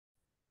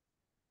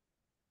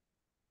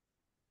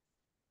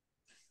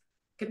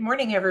Good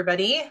morning,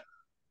 everybody.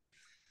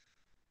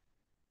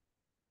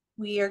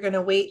 We are going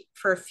to wait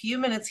for a few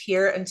minutes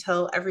here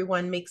until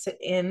everyone makes it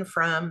in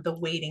from the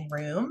waiting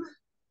room.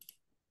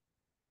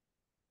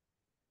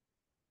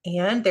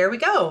 And there we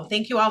go.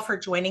 Thank you all for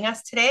joining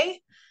us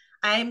today.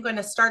 I'm going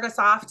to start us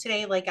off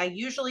today like I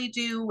usually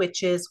do,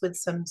 which is with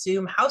some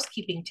Zoom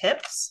housekeeping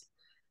tips.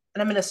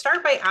 And I'm going to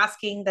start by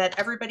asking that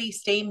everybody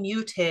stay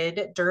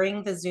muted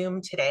during the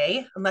Zoom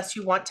today, unless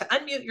you want to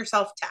unmute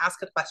yourself to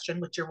ask a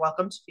question, which you're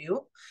welcome to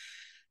do.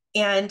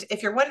 And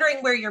if you're wondering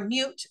where your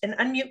mute and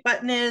unmute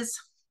button is,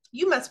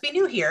 you must be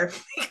new here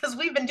because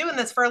we've been doing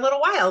this for a little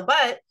while.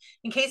 But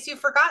in case you've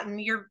forgotten,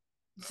 your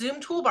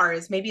Zoom toolbar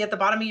is maybe at the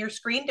bottom of your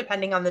screen,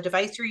 depending on the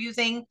device you're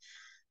using.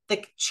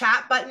 The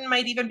chat button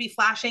might even be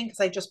flashing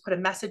because I just put a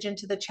message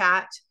into the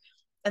chat.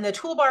 And the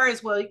toolbar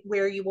is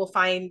where you will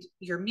find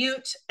your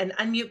mute and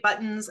unmute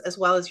buttons, as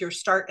well as your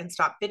start and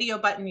stop video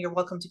button. You're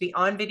welcome to be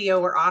on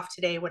video or off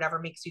today, whatever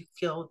makes you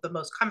feel the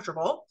most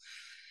comfortable.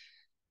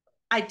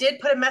 I did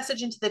put a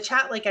message into the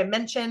chat, like I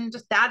mentioned.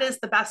 That is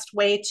the best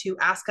way to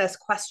ask us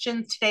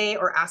questions today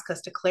or ask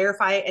us to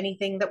clarify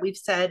anything that we've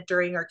said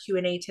during our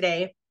Q&A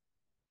today.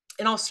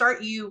 And I'll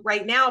start you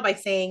right now by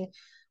saying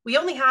we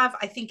only have,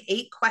 I think,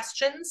 8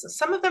 questions.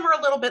 Some of them are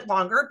a little bit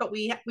longer, but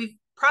we've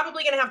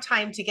probably going to have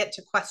time to get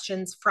to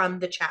questions from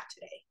the chat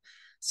today.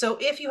 So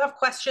if you have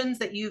questions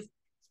that you've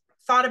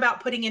thought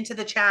about putting into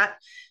the chat,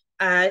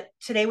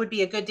 today would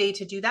be a good day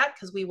to do that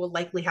because we will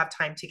likely have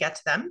time to get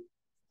to them.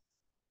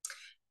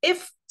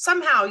 If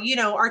somehow,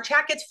 our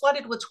chat gets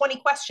flooded with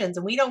 20 questions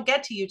and we don't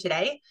get to you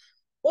today,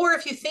 or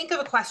if you think of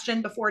a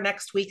question before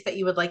next week that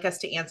you would like us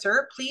to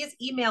answer, please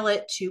email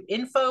it to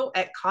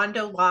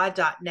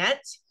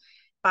info@condolaw.net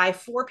by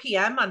 4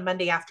 p.m. on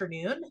Monday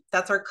afternoon.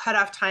 That's our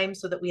cutoff time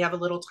so that we have a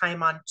little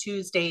time on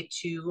Tuesday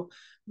to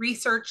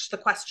research the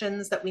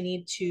questions that we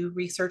need to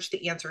research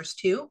the answers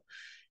to.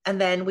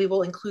 And then we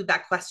will include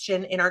that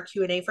question in our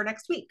Q&A for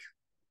next week.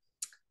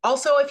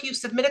 Also, if you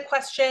submit a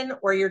question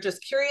or you're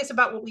just curious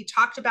about what we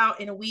talked about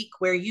in a week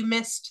where you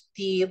missed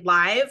the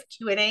live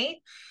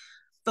Q&A,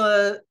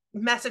 the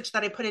message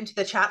that I put into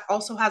the chat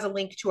also has a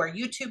link to our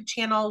YouTube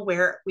channel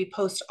where we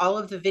post all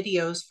of the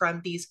videos from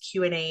these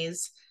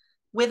Q&As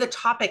with a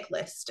topic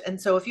list.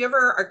 And so if you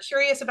ever are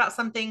curious about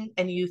something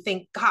and you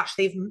think, gosh,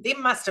 they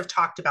must have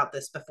talked about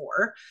this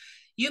before,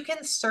 you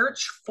can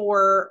search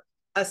for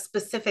a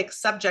specific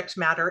subject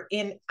matter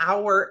in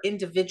our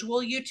individual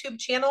YouTube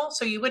channel.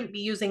 So you wouldn't be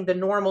using the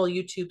normal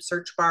YouTube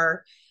search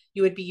bar.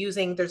 You would be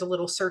using, there's a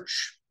little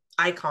search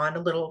icon,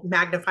 a little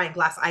magnifying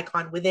glass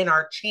icon within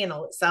our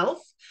channel itself.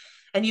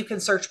 And you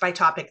can search by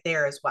topic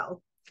there as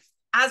well.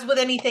 As with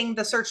anything,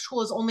 the search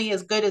tool is only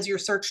as good as your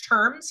search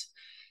terms.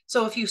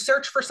 So if you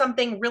search for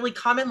something really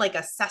common like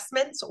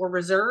assessments or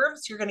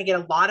reserves, you're going to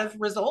get a lot of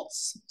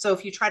results. So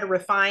if you try to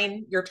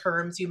refine your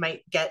terms, you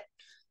might get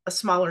a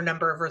smaller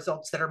number of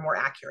results that are more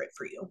accurate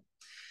for you.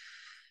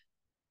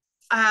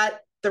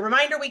 The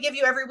reminder we give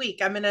you every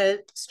week, I'm going to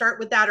start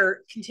with that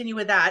or continue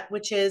with that,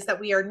 which is that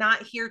we are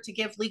not here to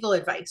give legal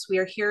advice. We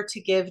are here to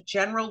give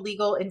general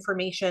legal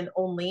information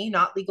only,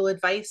 not legal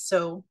advice.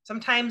 So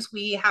sometimes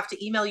we have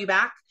to email you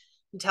back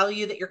and tell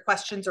you that your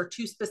questions are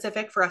too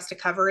specific for us to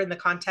cover in the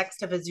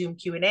context of a Zoom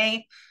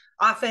Q&A.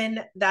 Often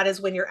that is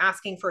when you're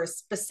asking for a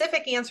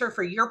specific answer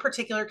for your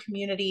particular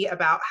community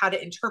about how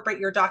to interpret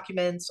your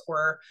documents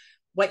or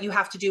what you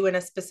have to do in a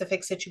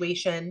specific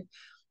situation.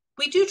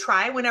 We do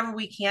try whenever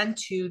we can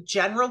to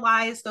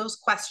generalize those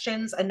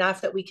questions enough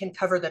that we can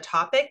cover the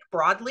topic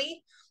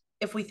broadly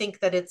if we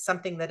think that it's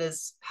something that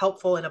is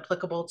helpful and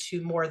applicable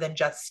to more than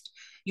just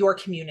your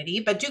community.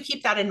 But do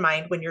keep that in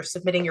mind when you're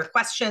submitting your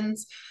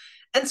questions.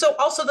 And so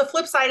also the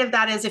flip side of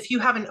that is if you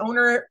have an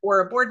owner or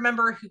a board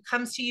member who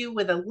comes to you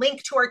with a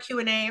link to our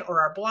Q&A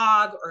or our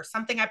blog or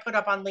something I put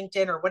up on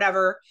LinkedIn or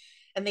whatever,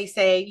 and they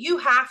say, you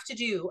have to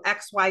do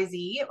X, Y,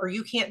 Z, or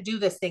you can't do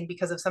this thing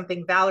because of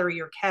something Valerie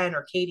or Ken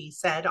or Katie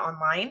said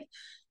online,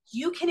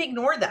 you can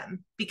ignore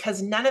them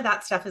because none of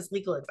that stuff is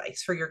legal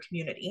advice for your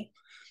community.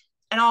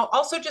 And I'll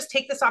also just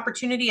take this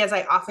opportunity, as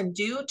I often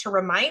do, to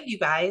remind you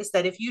guys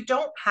that if you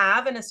don't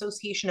have an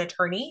association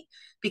attorney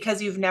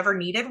because you've never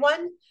needed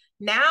one,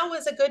 now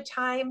is a good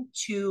time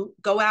to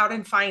go out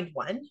and find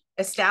one,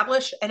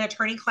 establish an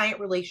attorney-client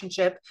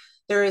relationship.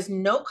 There is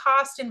no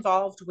cost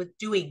involved with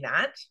doing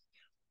that.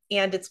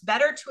 And it's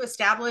better to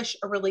establish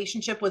a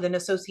relationship with an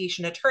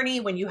association attorney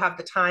when you have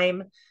the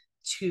time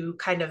to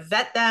kind of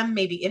vet them,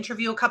 maybe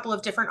interview a couple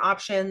of different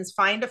options,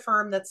 find a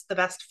firm that's the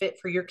best fit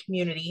for your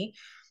community,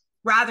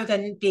 rather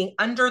than being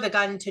under the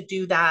gun to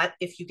do that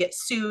if you get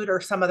sued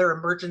or some other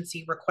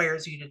emergency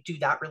requires you to do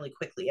that really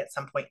quickly at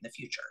some point in the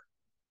future.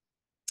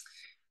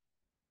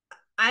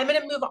 I'm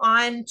going to move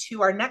on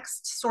to our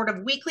next sort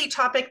of weekly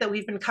topic that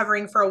we've been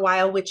covering for a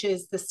while, which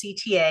is the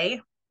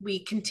CTA.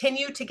 We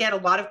continue to get a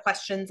lot of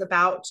questions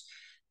about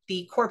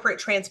the Corporate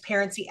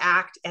Transparency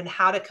Act and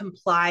how to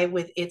comply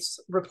with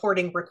its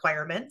reporting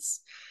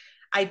requirements.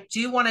 I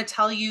do want to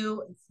tell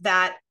you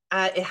that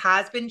it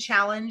has been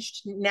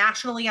challenged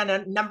nationally on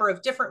a number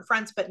of different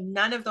fronts, but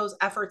none of those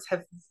efforts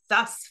have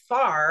thus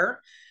far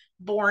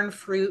borne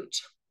fruit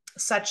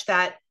such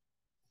that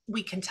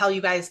we can tell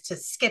you guys to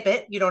skip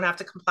it. You don't have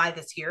to comply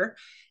this year.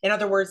 In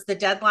other words, the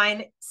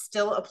deadline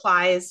still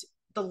applies.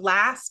 The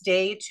last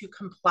day to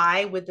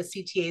comply with the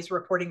CTA's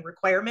reporting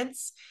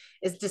requirements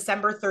is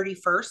December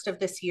 31st of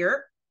this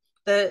year.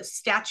 The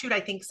statute, I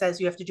think, says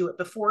you have to do it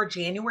before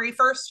January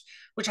 1st,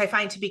 which I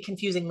find to be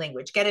confusing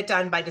language. Get it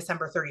done by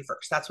December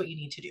 31st. That's what you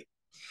need to do.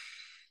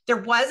 There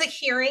was a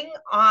hearing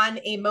on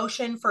a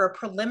motion for a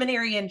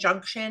preliminary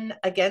injunction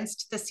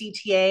against the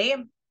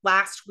CTA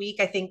last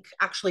week, I think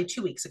actually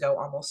 2 weeks ago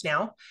almost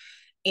now.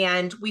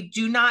 And we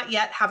do not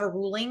yet have a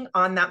ruling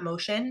on that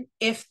motion.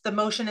 If the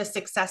motion is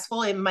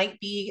successful, it might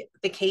be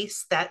the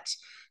case that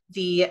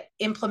the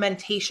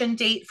implementation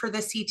date for the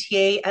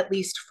CTA, at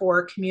least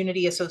for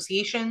community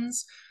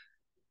associations,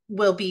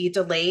 will be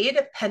delayed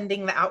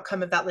pending the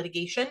outcome of that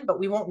litigation, but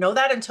we won't know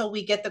that until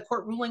we get the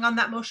court ruling on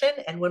that motion.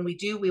 And when we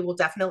do, we will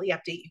definitely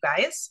update you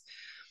guys.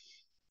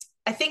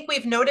 I think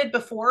we've noted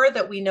before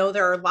that we know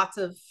there are lots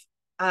of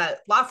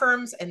law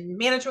firms and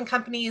management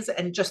companies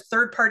and just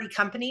third-party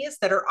companies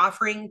that are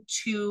offering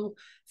to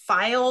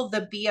file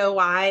the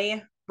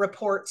BOI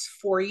reports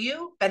for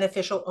you,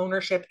 beneficial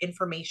ownership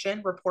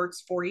information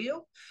reports for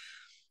you.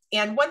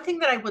 And one thing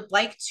that I would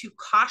like to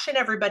caution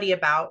everybody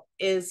about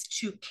is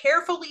to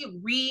carefully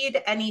read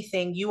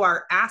anything you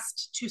are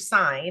asked to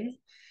sign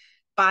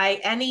by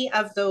any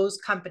of those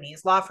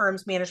companies, law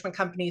firms, management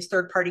companies,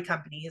 third-party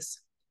companies,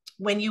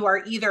 when you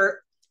are either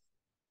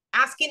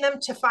asking them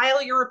to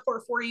file your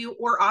report for you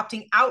or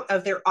opting out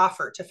of their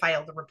offer to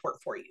file the report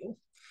for you.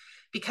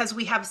 Because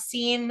we have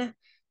seen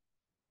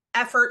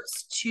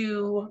efforts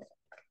to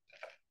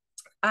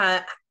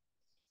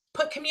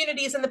put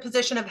communities in the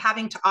position of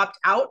having to opt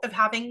out of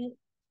having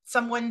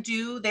someone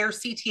do their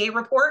CTA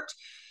report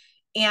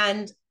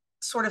and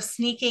sort of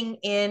sneaking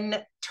in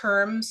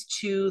terms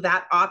to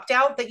that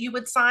opt-out that you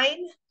would sign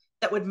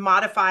that would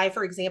modify,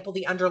 for example,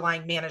 the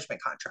underlying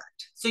management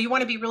contract. So you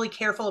want to be really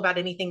careful about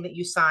anything that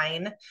you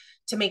sign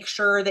to make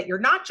sure that you're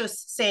not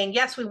just saying,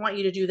 yes, we want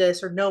you to do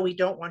this, or no, we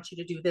don't want you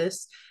to do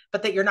this,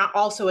 but that you're not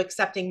also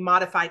accepting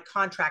modified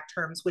contract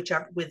terms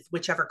with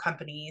whichever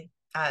company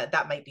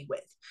that might be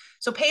with.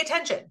 So pay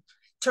attention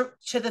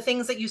to the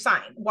things that you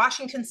sign.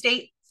 Washington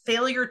State,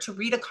 failure to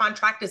read a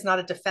contract is not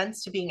a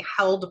defense to being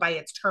held by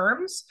its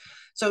terms.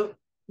 So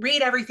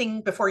read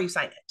everything before you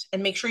sign it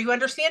and make sure you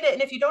understand it.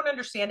 And if you don't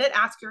understand it,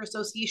 ask your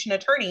association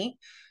attorney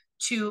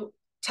to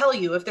tell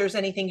you if there's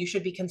anything you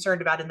should be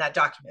concerned about in that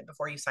document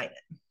before you sign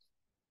it.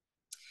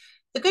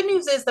 The good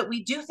news is that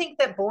we do think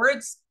that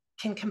boards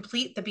can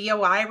complete the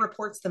BOI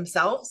reports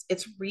themselves.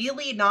 It's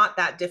really not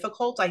that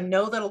difficult. I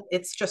know that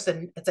it's just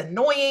it's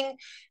annoying.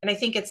 And I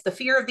think it's the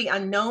fear of the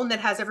unknown that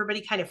has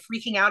everybody kind of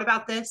freaking out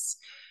about this.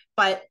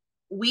 But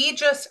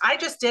I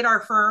just did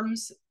our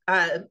firm's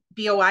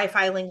BOI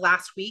filing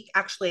last week.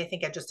 Actually, I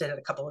think I just did it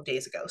a couple of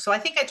days ago. So I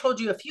think I told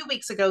you a few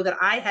weeks ago that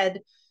I had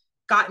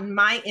gotten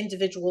my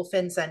individual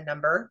FinCEN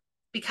number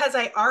because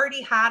I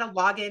already had a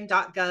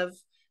login.gov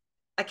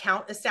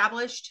account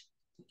established.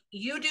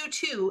 You do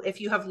too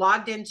if you have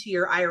logged into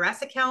your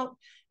IRS account,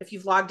 if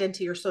you've logged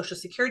into your Social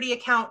Security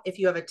account, if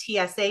you have a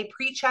TSA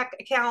pre-check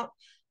account,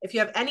 if you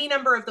have any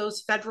number of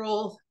those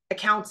federal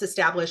accounts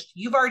established,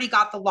 you've already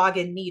got the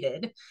login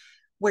needed,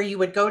 where you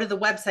would go to the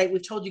website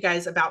we've told you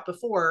guys about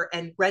before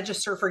and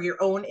register for your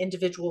own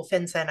individual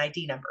FinCEN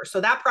ID number.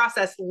 So that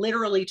process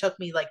literally took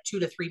me like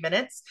 2 to 3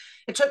 minutes.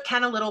 It took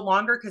Ken a little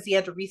longer because he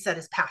had to reset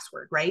his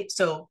password, right?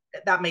 So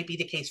that might be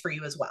the case for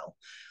you as well.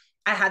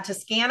 I had to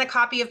scan a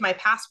copy of my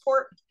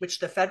passport, which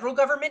the federal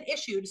government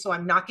issued, so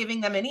I'm not giving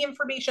them any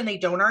information they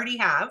don't already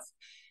have.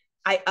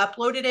 I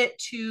uploaded it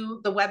to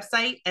the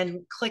website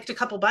and clicked a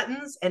couple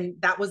buttons, and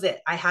that was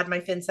it. I had my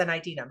FinCEN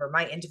ID number,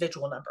 my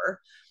individual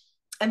number.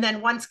 And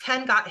then once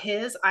Ken got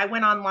his, I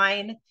went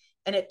online,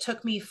 and it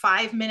took me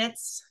 5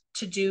 minutes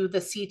to do the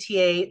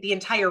CTA, the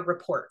entire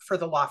report for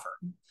the law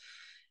firm.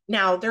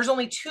 Now, there's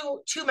only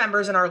two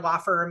members in our law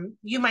firm.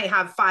 You might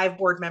have 5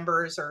 board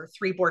members or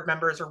 3 board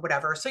members or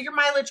whatever. So your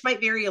mileage might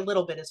vary a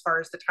little bit as far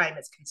as the time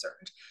is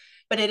concerned.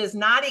 But it is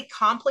not a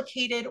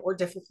complicated or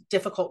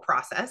difficult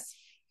process.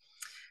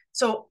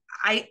 So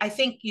I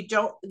think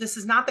this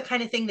is not the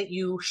kind of thing that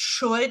you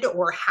should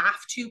or have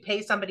to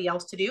pay somebody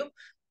else to do.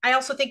 I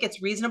also think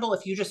it's reasonable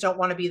if you just don't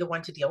want to be the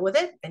one to deal with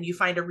it and you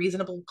find a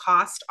reasonable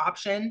cost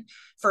option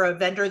for a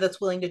vendor that's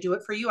willing to do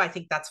it for you. I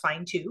think that's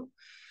fine too.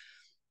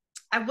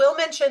 I will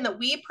mention that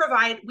we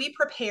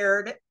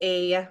prepared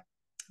a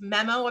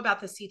memo about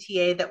the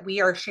CTA that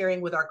we are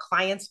sharing with our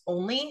clients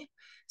only.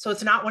 So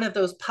it's not one of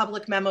those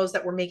public memos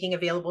that we're making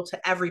available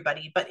to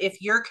everybody. But if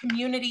your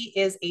community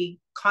is a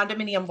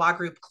condominium law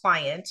group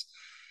client,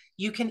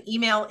 you can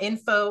email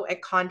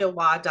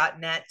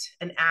info@condolaw.net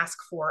and ask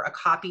for a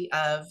copy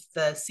of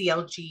the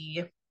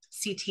CLG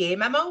CTA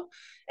memo.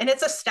 And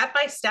it's a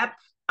step-by-step,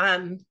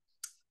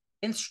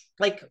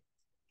 like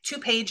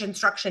 2-page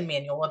instruction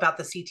manual about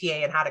the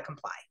CTA and how to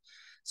comply.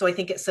 So I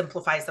think it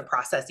simplifies the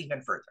process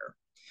even further.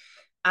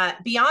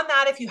 Beyond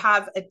that, if you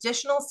have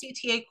additional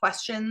CTA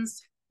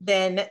questions,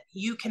 then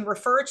you can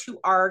refer to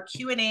our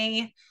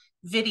Q&A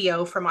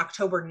video from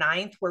October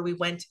 9th where we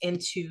went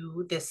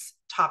into this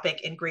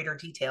topic in greater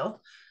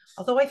detail.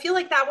 Although I feel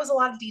like that was a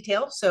lot of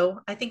detail, so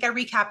I think I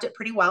recapped it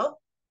pretty well.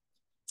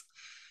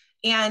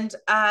 And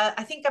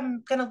I think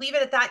I'm going to leave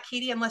it at that,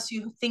 Katie, unless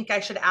you think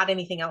I should add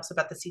anything else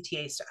about the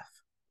CTA stuff.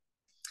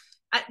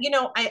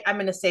 I'm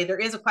going to say there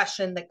is a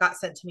question that got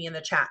sent to me in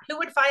the chat. Who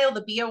would file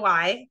the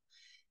BOI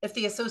if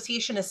the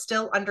association is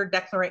still under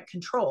declarant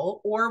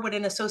control, or would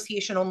an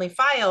association only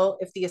file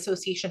if the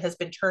association has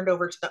been turned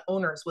over to the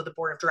owners with a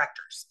board of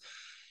directors?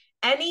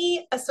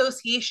 Any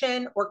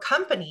association or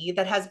company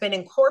that has been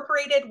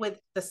incorporated with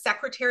the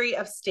Secretary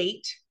of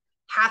State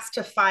has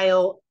to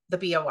file the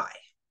BOI.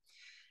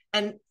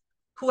 And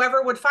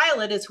whoever would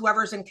file it is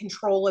whoever's in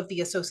control of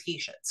the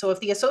association. So if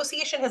the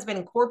association has been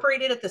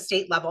incorporated at the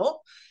state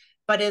level,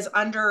 but is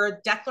under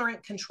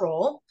declarant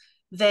control,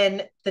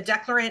 then the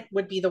declarant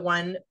would be the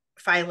one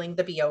filing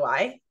the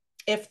BOI.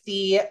 If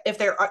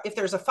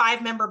there's a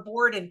 5-member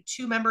board and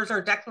 2 members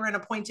are declarant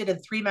appointed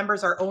and 3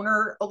 members are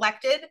owner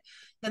elected,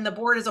 then the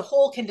board as a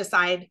whole can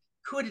decide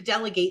who to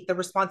delegate the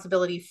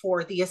responsibility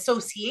for the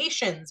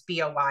association's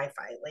BOI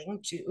filing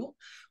to,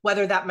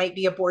 whether that might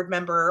be a board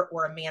member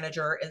or a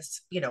manager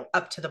is,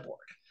 up to the board.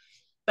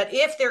 But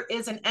if there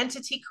is an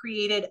entity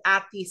created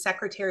at the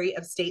Secretary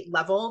of State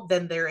level,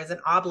 then there is an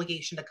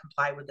obligation to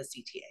comply with the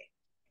CTA.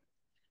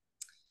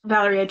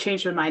 Valerie, I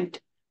changed my mind.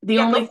 The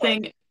only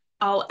thing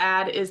I'll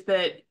add is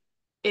that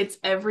it's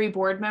every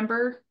board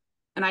member.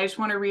 And I just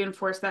want to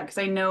reinforce that because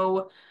I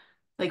know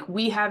like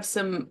we have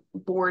some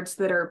boards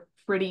that are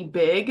pretty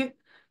big.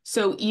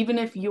 So even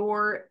if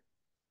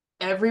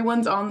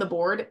everyone's on the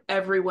board,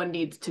 everyone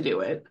needs to do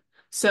it.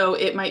 So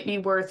it might be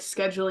worth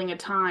scheduling a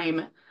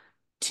time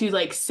to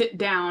like sit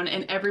down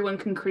and everyone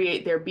can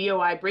create their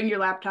BOI, bring your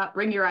laptop,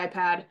 bring your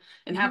iPad,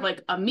 and have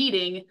like a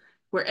meeting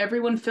where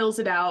everyone fills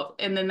it out.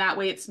 And then that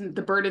way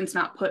the burden's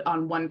not put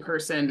on one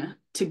person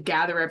to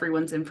gather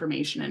everyone's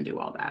information and do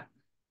all that.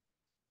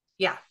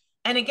 Yeah.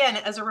 And again,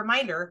 as a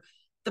reminder,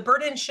 the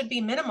burden should be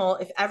minimal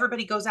if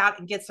everybody goes out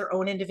and gets their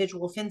own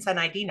individual FinCEN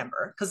ID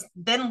number, because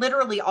then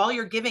literally all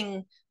you're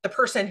giving the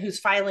person who's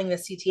filing the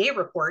CTA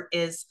report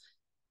is,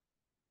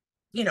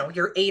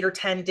 your 8 or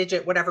 10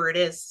 digit, whatever it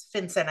is,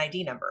 FinCEN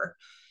ID number.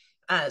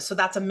 So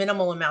that's a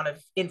minimal amount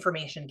of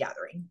information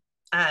gathering.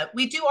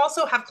 We do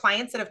also have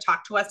clients that have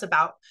talked to us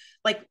about,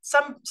 like,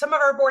 some of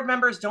our board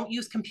members don't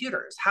use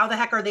computers. How the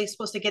heck are they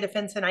supposed to get a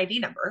FinCEN ID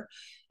number?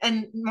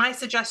 And my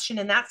suggestion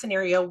in that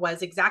scenario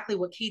was exactly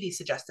what Katie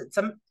suggested.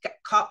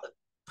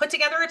 Put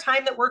together a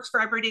time that works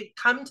for everybody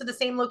to come to the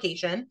same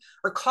location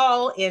or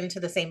call into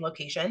the same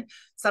location.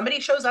 Somebody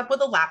shows up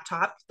with a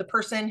laptop. The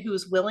person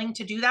who's willing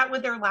to do that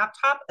with their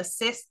laptop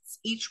assists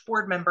each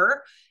board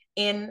member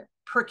in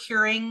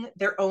procuring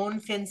their own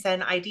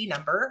FinCEN ID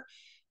number.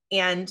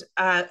 And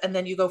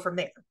then you go from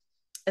there.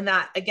 And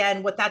that,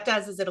 again, what that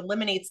does is it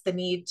eliminates the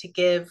need to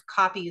give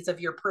copies of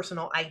your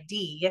personal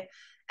ID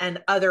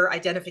and other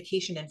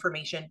identification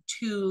information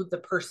to the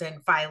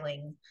person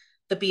filing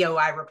the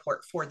BOI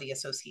report for the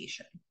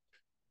association.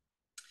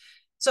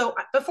 So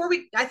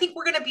I think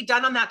we're going to be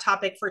done on that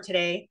topic for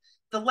today.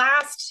 The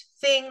last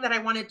thing that I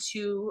wanted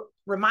to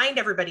remind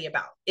everybody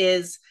about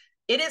is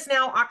it is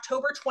now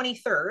October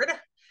 23rd.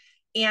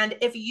 And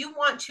if you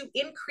want to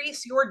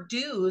increase your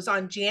dues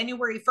on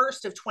January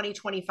 1st of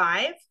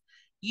 2025,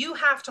 you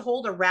have to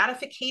hold a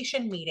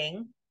ratification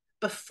meeting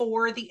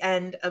before the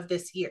end of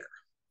this year.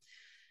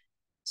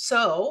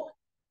 So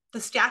the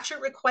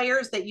statute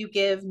requires that you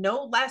give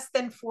no less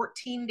than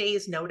 14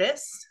 days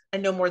notice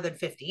and no more than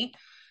 50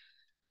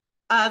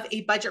 of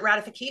a budget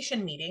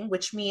ratification meeting,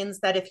 which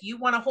means that if you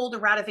want to hold a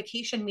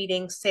ratification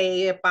meeting,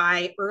 say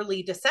by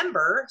early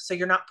December, so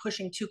you're not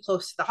pushing too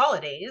close to the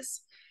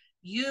holidays,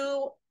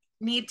 you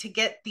need to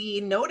get the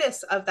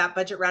notice of that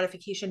budget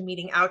ratification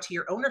meeting out to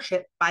your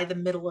ownership by the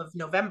middle of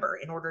November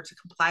in order to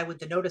comply with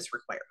the notice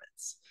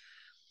requirements.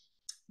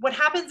 What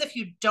happens if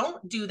you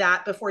don't do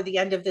that before the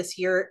end of this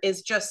year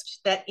is just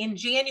that in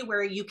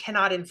January, you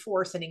cannot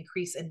enforce an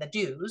increase in the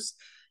dues.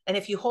 And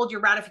if you hold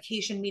your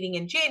ratification meeting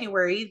in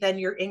January, then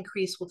your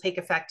increase will take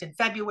effect in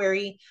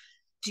February.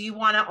 Do you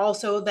want to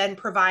also then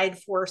provide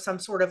for some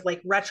sort of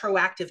like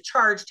retroactive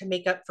charge to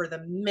make up for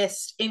the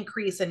missed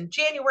increase in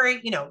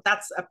January?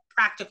 That's a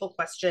practical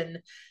question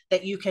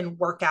that you can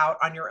work out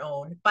on your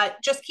own. But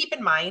just keep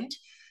in mind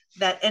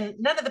that, and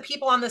none of the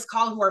people on this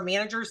call who are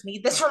managers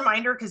need this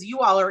reminder because you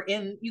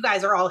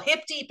guys are all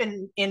hip deep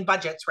in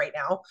budgets right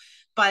now.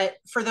 But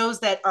for those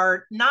that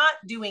are not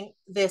doing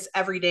this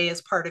every day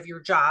as part of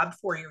your job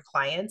for your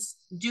clients,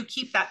 do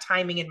keep that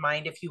timing in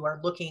mind if you are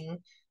looking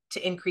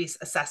to increase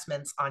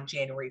assessments on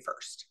January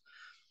 1st.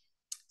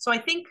 So I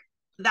think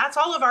that's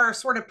all of our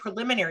sort of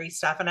preliminary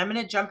stuff. And I'm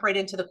going to jump right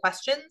into the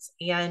questions.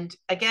 And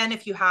again,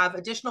 if you have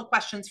additional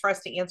questions for us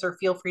to answer,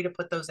 feel free to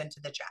put those into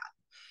the chat.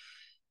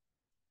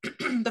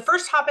 The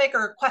first topic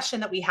or question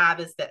that we have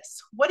is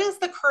this: what is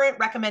the current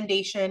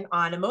recommendation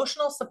on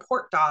emotional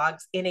support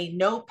dogs in a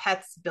no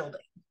pets building?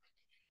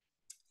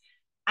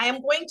 I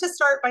am going to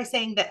start by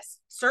saying this: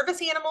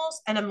 service animals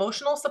and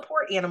emotional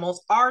support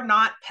animals are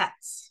not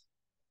pets.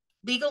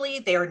 Legally,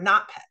 they are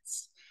not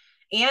pets,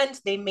 and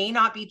they may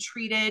not be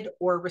treated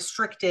or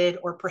restricted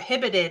or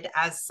prohibited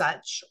as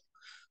such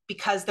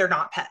because they're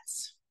not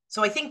pets.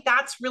 So I think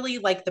that's really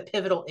like the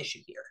pivotal issue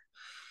here.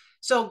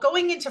 So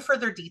going into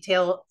further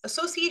detail,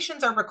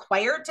 associations are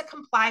required to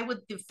comply with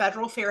the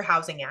Federal Fair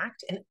Housing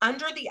Act, and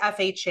under the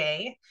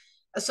FHA,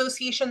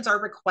 associations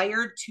are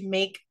required to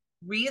make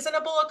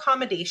reasonable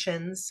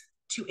accommodations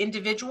to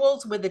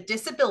individuals with a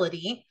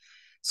disability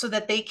so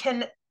that they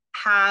can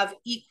have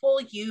equal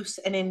use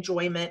and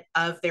enjoyment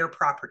of their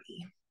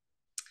property.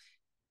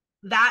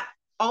 That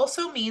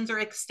also means or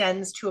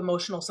extends to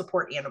emotional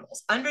support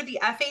animals. Under the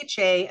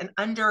FHA and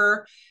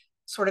under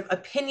sort of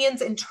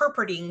opinions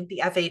interpreting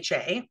the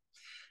FHA,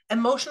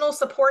 emotional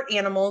support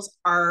animals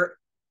are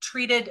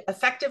treated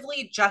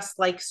effectively just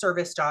like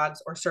service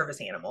dogs or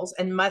service animals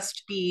and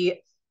must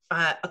be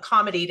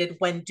accommodated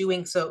when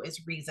doing so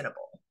is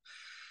reasonable.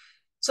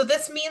 So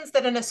this means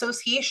that an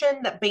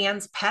association that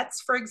bans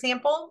pets, for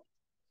example,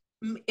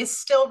 is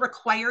still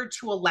required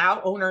to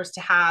allow owners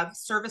to have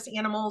service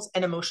animals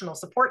and emotional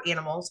support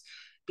animals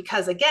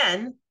because,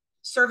 again,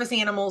 service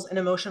animals and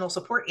emotional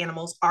support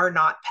animals are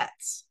not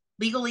pets.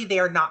 Legally, they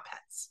are not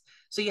pets.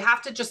 So you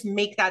have to just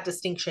make that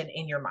distinction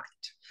in your mind.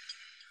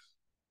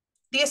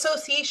 The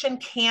association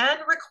can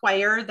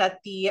require that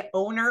the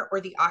owner or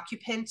the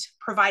occupant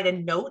provide a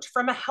note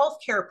from a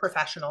healthcare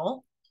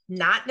professional,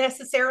 not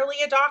necessarily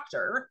a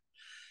doctor,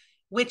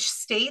 which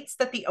states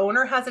that the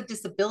owner has a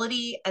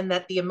disability and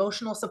that the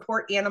emotional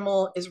support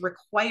animal is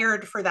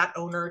required for that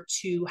owner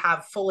to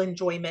have full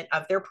enjoyment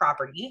of their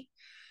property.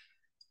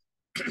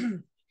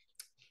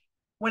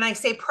 When I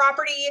say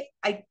property,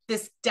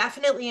 this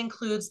definitely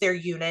includes their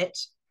unit.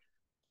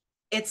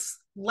 It's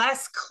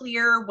less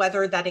clear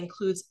whether that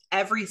includes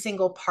every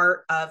single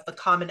part of the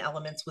common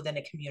elements within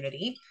a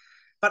community,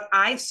 but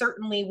I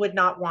certainly would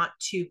not want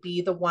to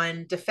be the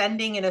one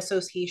defending an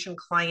association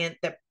client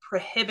that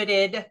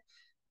prohibited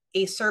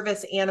a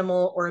service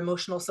animal or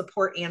emotional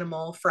support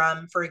animal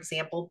from, for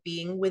example,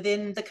 being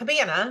within the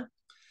cabana,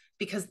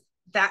 because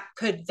that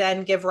could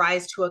then give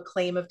rise to a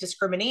claim of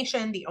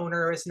discrimination. The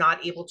owner is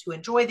not able to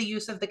enjoy the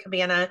use of the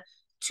cabana,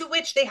 to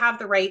which they have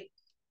the right,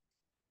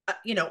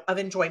 of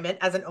enjoyment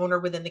as an owner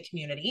within the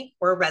community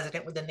or a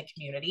resident within the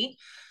community.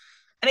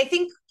 And I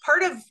think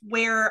part of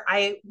where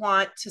I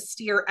want to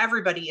steer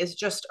everybody is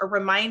just a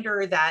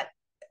reminder that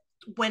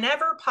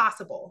whenever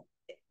possible,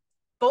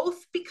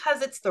 both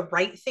because it's the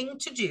right thing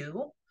to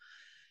do,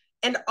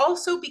 and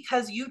also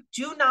because you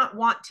do not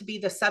want to be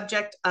the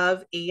subject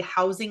of a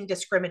housing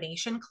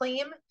discrimination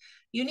claim,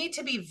 you need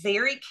to be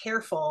very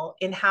careful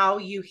in how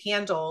you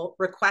handle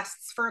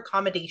requests for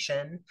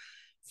accommodation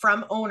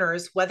from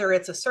owners, whether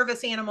it's a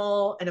service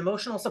animal, an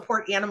emotional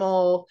support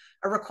animal,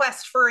 a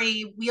request for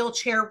a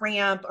wheelchair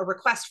ramp, a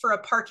request for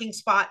a parking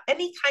spot,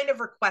 any kind of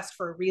request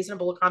for a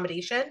reasonable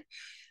accommodation.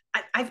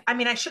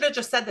 I should have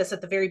just said this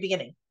at the very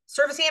beginning.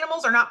 Service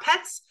animals are not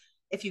pets.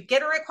 If you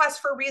get a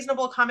request for a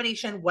reasonable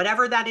accommodation,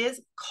 whatever that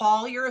is,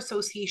 call your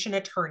association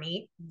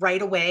attorney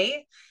right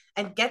away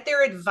and get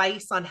their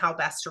advice on how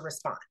best to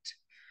respond.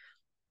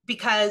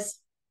 Because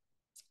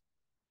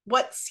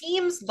what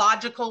seems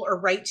logical or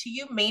right to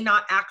you may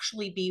not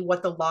actually be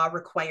what the law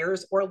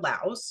requires or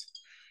allows.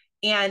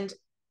 And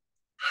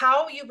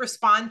how you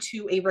respond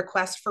to a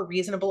request for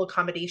reasonable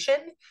accommodation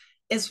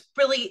is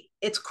really,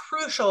 it's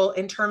crucial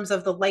in terms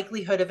of the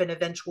likelihood of an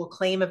eventual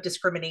claim of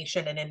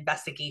discrimination and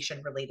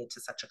investigation related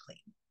to such a claim.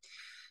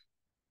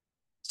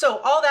 So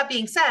all that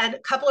being said, a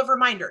couple of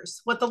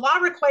reminders. What the law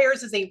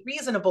requires is a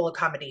reasonable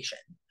accommodation.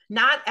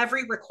 Not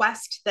every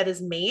request that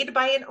is made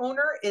by an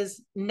owner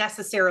is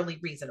necessarily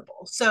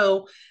reasonable.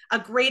 So a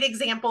great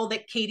example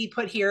that Katie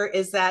put here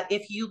is that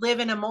if you live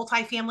in a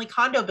multifamily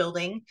condo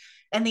building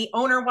and the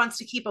owner wants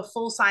to keep a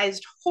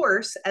full-sized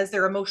horse as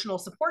their emotional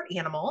support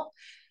animal,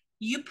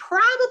 you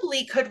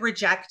probably could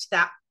reject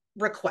that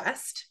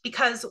request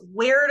because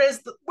where's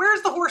the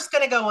horse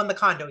going to go in the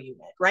condo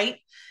unit, right?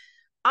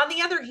 On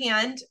the other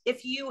hand,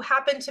 if you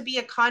happen to be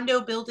a condo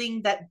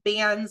building that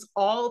bans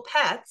all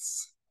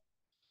pets,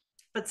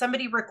 but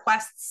somebody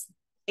requests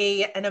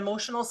an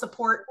emotional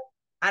support,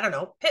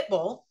 pit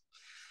bull,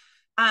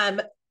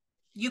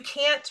 you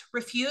can't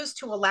refuse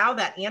to allow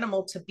that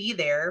animal to be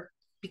there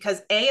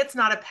because A, it's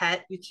not a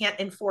pet. You can't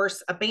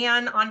enforce a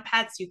ban on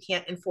pets. You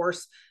can't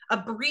enforce a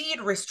breed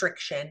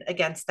restriction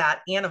against that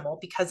animal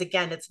because,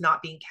 again, it's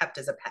not being kept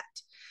as a pet.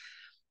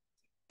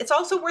 It's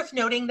also worth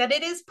noting that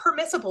it is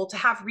permissible to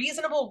have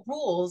reasonable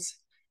rules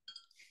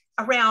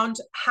around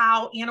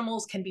how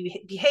animals can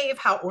behave,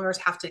 how owners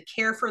have to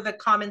care for the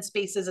common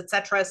spaces, et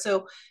cetera.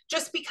 So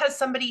just because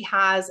somebody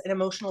has an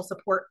emotional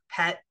support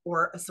pet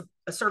or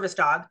a service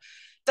dog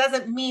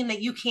doesn't mean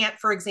that you can't,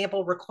 for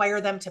example,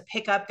 require them to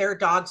pick up their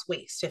dog's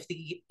waste if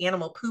the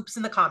animal poops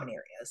in the common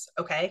areas,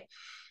 okay?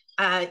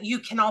 You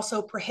can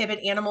also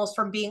prohibit animals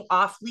from being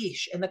off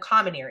leash in the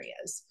common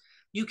areas.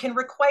 You can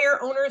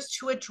require owners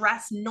to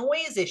address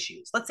noise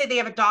issues. Let's say they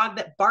have a dog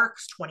that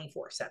barks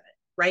 24/7,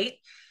 right?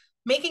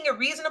 Making a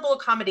reasonable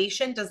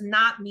accommodation does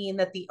not mean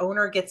that the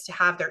owner gets to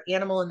have their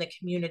animal in the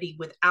community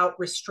without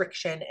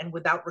restriction and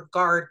without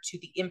regard to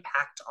the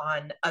impact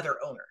on other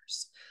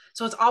owners.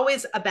 So it's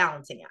always a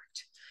balancing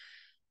act.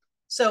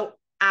 So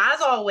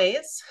as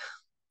always,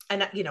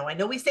 and I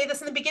know we say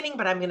this in the beginning,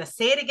 but I'm going to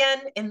say it again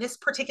in this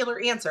particular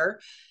answer.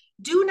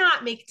 Do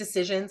not make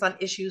decisions on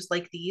issues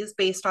like these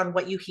based on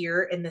what you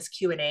hear in this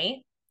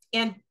Q&A.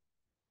 And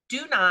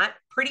do not,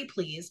 pretty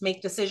please,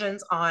 make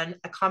decisions on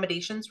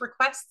accommodations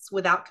requests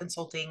without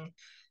consulting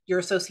your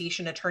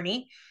association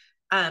attorney.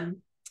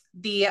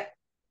 The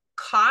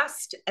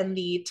cost and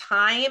the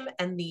time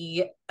and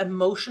the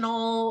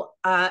emotional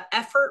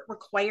effort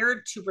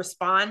required to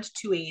respond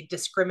to a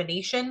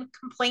discrimination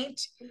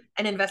complaint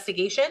and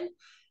investigation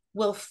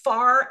will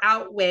far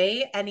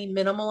outweigh any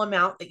minimal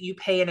amount that you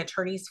pay in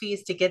attorney's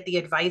fees to get the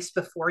advice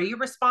before you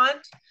respond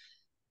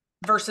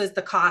versus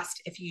the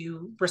cost if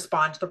you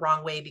respond the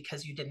wrong way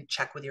because you didn't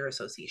check with your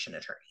association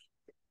attorney.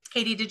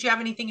 Katie, did you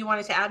have anything you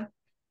wanted to add?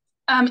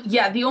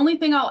 Yeah, the only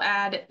thing I'll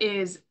add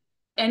is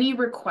any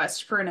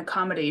request for an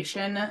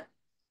accommodation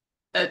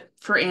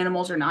for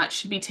animals or not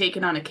should be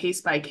taken on a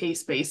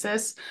case-by-case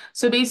basis.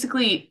 So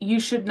basically,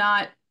 you should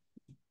not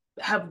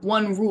have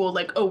one rule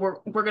like, oh,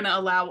 we're going to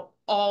allow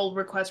all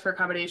requests for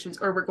accommodations,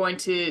 or we're going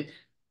to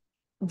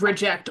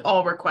reject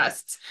all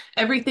requests.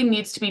 Everything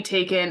needs to be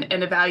taken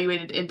and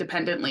evaluated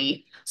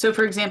independently. So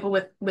for example,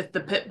 with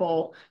the pit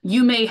bull,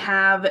 you may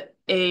have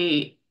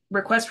a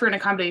request for an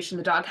accommodation.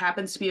 The dog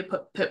happens to be a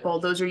pit bull.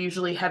 Those are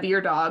usually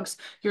heavier dogs.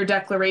 Your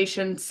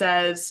declaration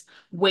says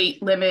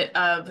weight limit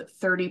of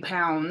 30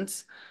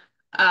 pounds.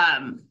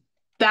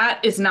 That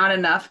is not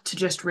enough to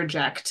just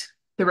reject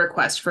the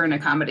request for an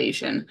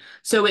accommodation.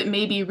 So it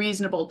may be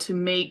reasonable to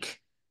make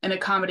an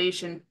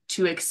accommodation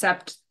to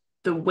accept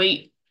the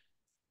weight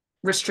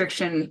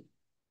restriction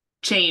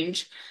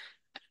change.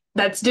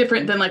 That's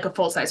different than like a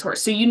full-size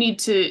horse. So you need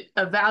to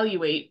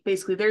evaluate,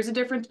 basically, there's a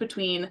difference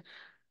between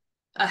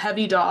a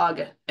heavy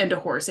dog and a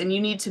horse, and you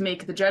need to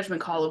make the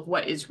judgment call of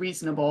what is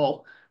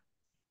reasonable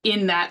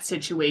in that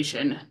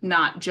situation,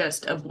 not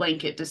just a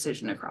blanket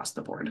decision across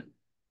the board.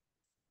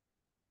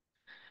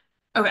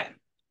 Okay,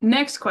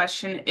 next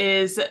question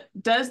is,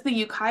 does the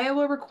Ukiah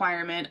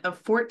requirement of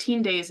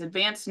 14 days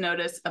advance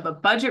notice of a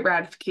budget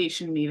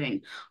ratification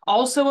meeting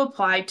also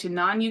apply to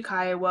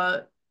non-Ukiah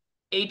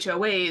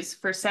HOAs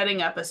for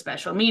setting up a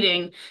special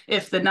meeting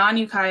if the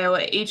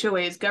non-Ukiah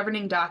HOA's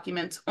governing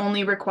documents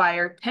only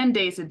require 10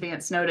 days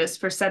advance notice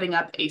for setting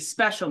up a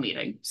special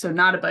meeting, so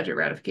not a budget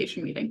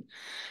ratification meeting?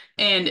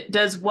 And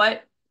does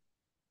what's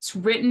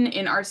written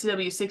in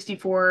RCW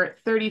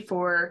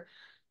 6434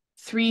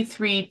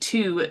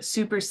 332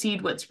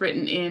 supersede what's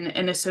written in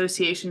an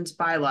association's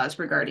bylaws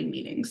regarding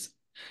meetings?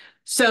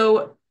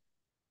 So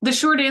the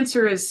short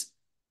answer is,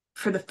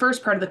 for the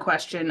first part of the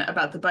question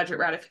about the budget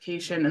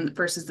ratification and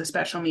versus the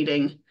special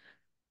meeting,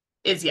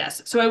 is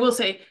yes. So I will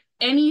say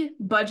any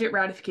budget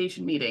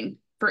ratification meeting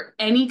for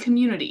any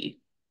community,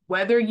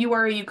 whether you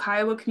are a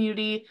Ukiah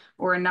community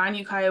or a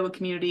non-Ukiah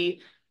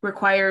community,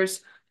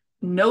 requires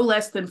no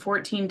less than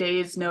 14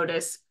 days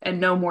notice and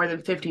no more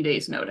than 50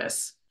 days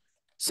notice.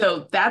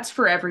 So that's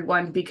for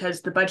everyone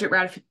because the budget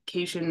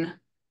ratification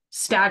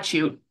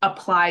statute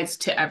applies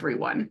to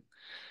everyone.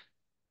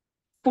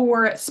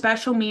 For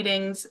special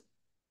meetings,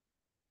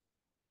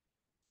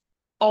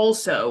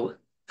 also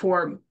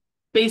for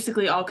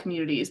basically all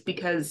communities,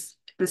 because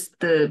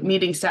the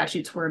meeting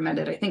statutes were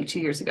amended, I think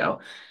 2 years ago,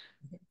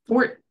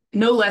 for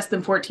no less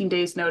than 14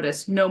 days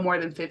notice, no more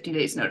than 50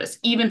 days notice,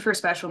 even for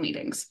special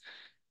meetings.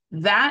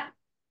 That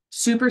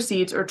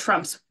supersedes or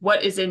trumps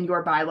what is in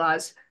your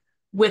bylaws,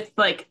 with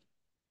like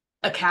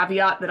a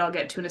caveat that I'll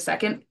get to in a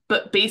second.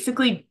 But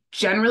basically,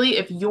 generally,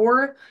 if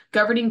your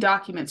governing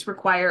documents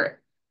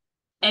require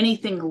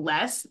anything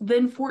less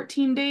than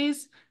 14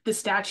 days, the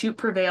statute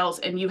prevails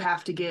and you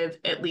have to give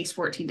at least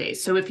 14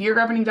 days. So if your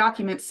governing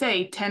documents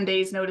say 10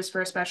 days notice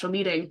for a special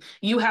meeting,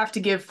 you have to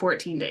give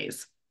 14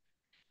 days.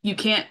 You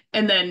can't,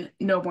 and then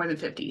no more than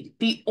 50.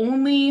 The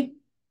only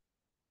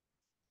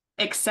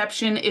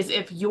exception is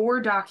if your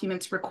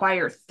documents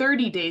require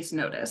 30 days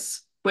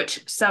notice,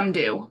 which some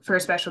do for a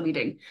special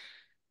meeting.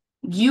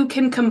 You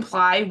can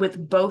comply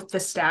with both the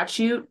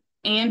statute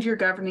and your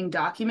governing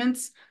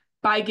documents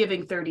by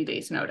giving 30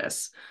 days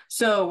notice.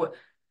 So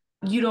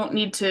you don't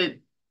need to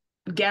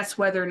guess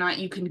whether or not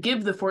you can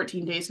give the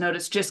 14 days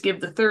notice, just give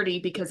the 30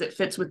 because it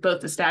fits with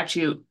both the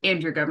statute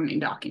and your governing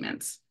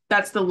documents.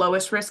 That's the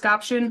lowest risk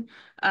option.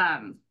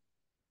 And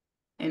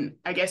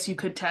I guess you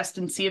could test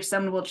and see if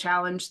someone will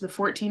challenge the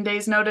 14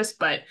 days notice,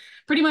 but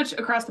pretty much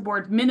across the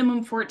board,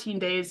 minimum 14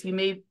 days, you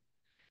may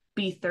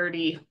be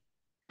 30,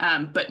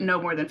 but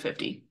no more than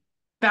 50.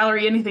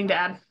 Valerie, anything to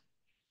add?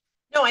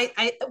 No,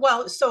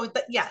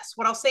 yes,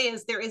 what I'll say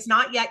is there is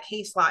not yet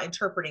case law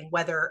interpreting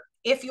whether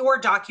if your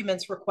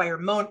documents require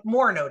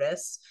more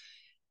notice,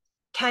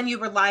 can you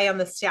rely on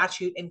the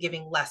statute in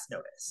giving less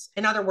notice?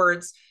 In other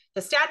words,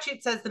 the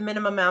statute says the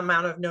minimum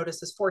amount of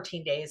notice is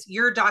 14 days.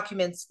 Your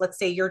documents, let's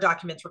say your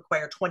documents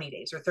require 20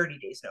 days or 30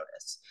 days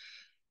notice.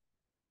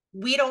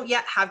 we don't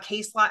yet have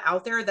case law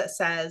out there that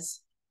says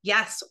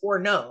yes or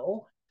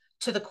no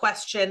to the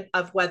question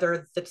of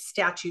whether the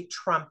statute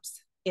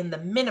trumps in the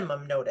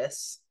minimum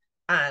notice,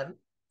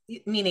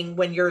 meaning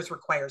when yours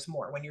requires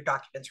more, when your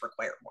documents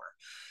require more.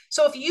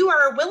 So if you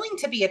are willing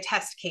to be a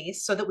test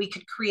case so that we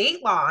could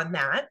create law on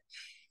that,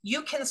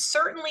 you can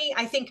certainly,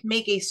 I think,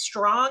 make a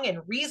strong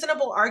and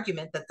reasonable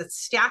argument that the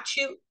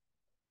statute,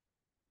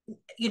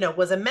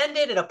 was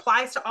amended. It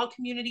applies to all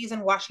communities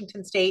in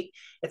Washington state.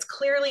 It's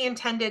clearly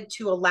intended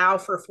to allow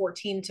for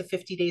 14 to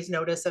 50 days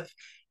notice of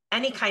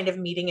any kind of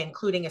meeting,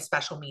 including a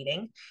special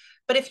meeting.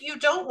 But if you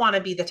don't want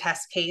to be the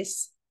test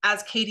case,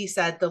 as Katie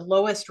said, the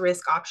lowest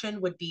risk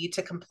option would be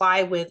to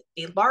comply with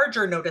a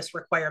larger notice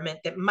requirement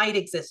that might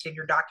exist in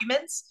your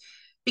documents,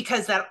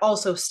 because that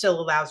also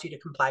still allows you to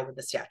comply with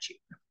the statute.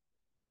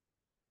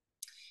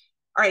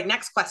 All right,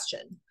 next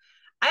question.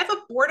 I have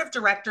a board of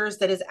directors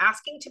that is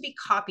asking to be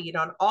copied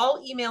on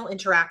all email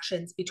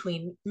interactions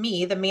between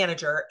me, the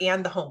manager,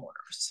 and the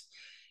homeowners.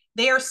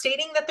 They are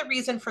stating that the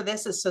reason for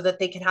this is so that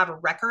they can have a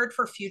record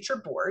for future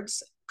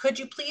boards. Could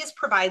you please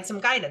provide some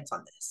guidance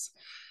on this?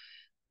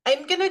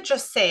 I'm going to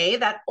just say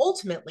that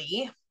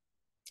ultimately,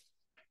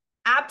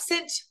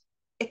 absent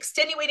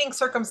extenuating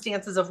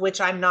circumstances of which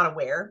I'm not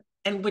aware,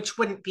 and which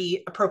wouldn't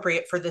be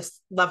appropriate for this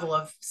level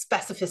of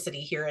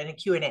specificity here in a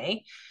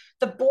Q&A,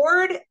 the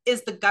board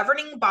is the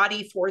governing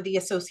body for the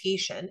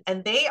association,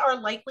 and they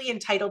are likely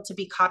entitled to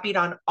be copied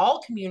on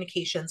all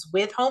communications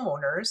with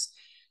homeowners,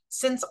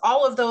 since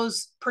all of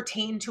those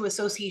pertain to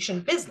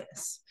association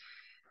business.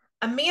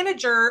 A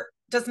manager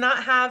does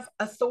not have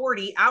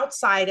authority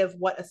outside of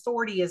what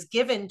authority is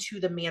given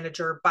to the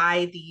manager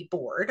by the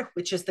board,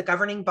 which is the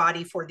governing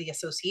body for the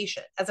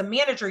association. As a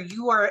manager,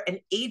 you are an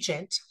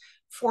agent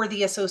for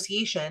the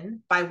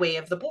association by way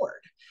of the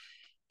board.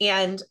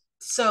 And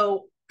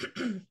so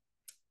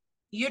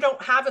you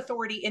don't have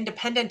authority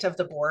independent of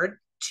the board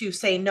to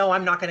say, no,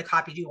 I'm not going to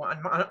copy you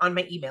on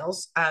my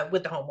emails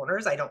with the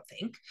homeowners, I don't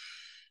think.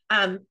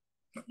 Are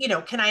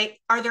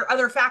there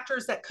other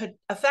factors that could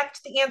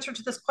affect the answer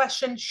to this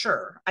question?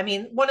 Sure. I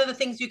mean, one of the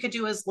things you could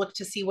do is look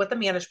to see what the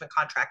management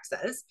contract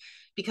says,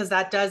 because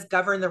that does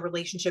govern the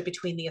relationship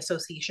between the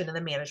association and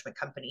the management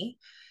company.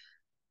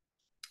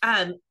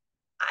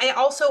 I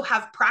also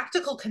have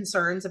practical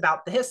concerns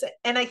about this,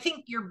 and I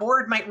think your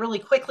board might really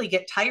quickly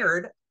get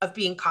tired of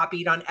being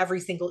copied on every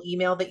single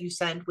email that you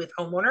send with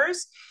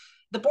homeowners.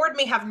 The board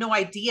may have no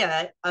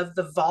idea of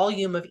the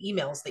volume of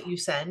emails that you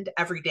send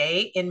every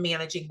day in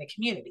managing the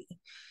community.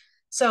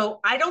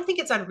 So I don't think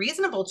it's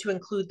unreasonable to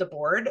include the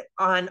board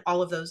on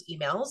all of those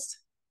emails,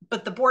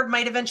 but the board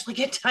might eventually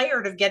get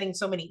tired of getting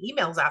so many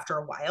emails after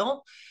a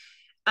while.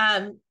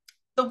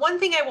 The one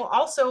thing I will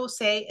also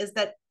say is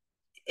that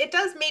it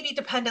does maybe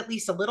depend at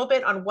least a little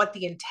bit on what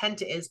the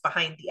intent is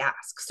behind the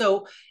ask.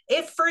 So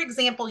if, for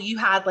example, you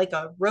had like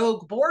a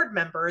rogue board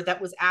member that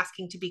was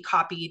asking to be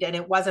copied and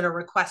it wasn't a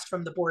request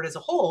from the board as a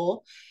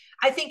whole,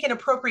 I think an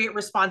appropriate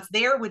response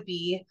there would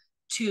be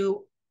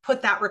to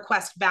put that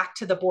request back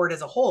to the board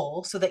as a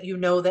whole, so that you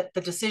know that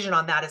the decision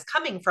on that is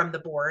coming from the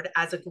board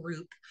as a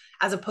group,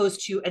 as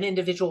opposed to an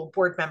individual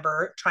board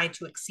member trying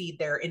to exceed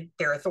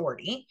their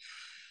authority.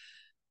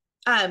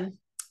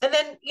 And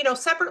then,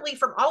 separately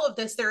from all of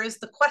this, there is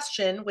the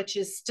question, which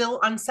is still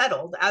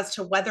unsettled, as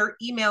to whether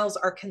emails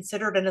are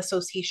considered an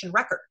association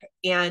record.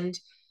 And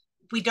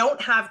we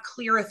don't have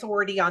clear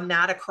authority on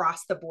that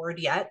across the board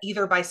yet,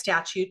 either by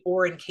statute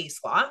or in case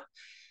law.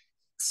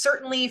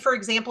 Certainly, for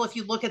example, if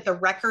you look at the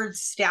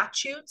records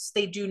statutes,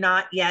 they do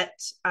not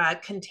yet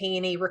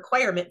contain a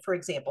requirement, for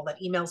example, that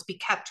emails be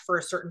kept for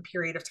a certain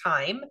period of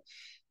time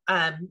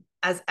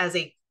as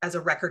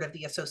a record of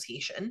the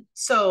association.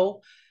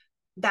 So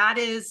that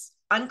is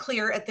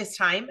unclear at this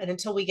time, and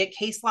until we get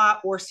case law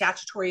or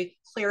statutory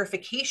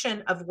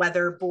clarification of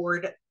whether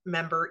board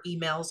member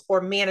emails or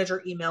manager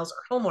emails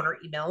or homeowner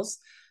emails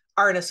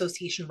are an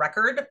association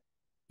record,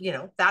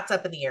 that's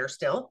up in the air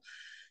still.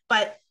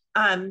 But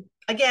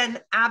again,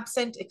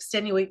 absent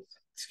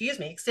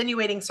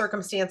extenuating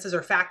circumstances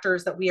or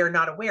factors that we are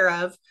not aware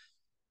of,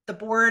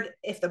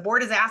 if the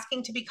board is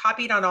asking to be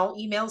copied on all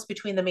emails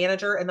between the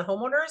manager and the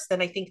homeowners,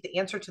 then I think the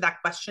answer to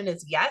that question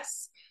is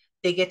yes.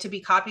 They get to be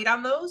copied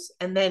on those,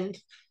 and then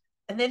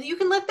you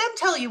can let them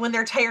tell you when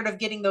they're tired of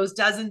getting those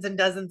dozens and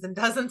dozens and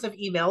dozens of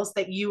emails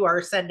that you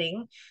are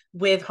sending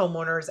with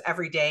homeowners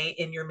every day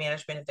in your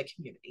management of the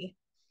community.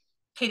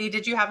 Katie,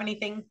 did you have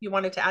anything you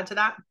wanted to add to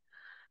that?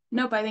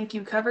 Nope, I think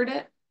you covered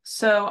it.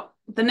 So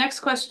the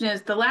next question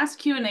is, the last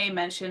Q&A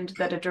mentioned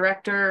that a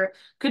director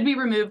could be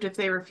removed if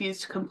they refuse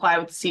to comply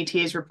with the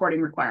CTA's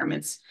reporting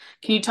requirements.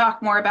 Can you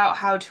talk more about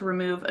how to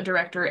remove a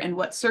director and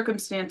what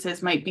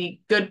circumstances might be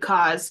good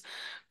cause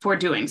for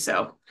doing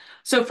so?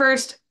 So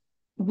first,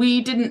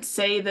 we didn't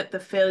say that the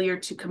failure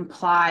to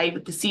comply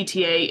with the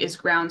CTA is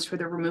grounds for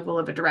the removal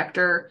of a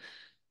director.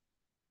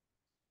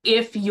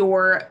 If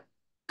your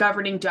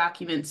governing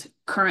documents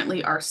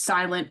currently are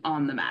silent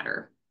on the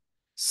matter.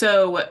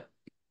 So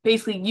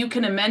basically, you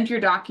can amend your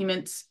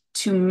documents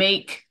to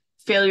make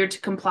failure to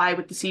comply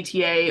with the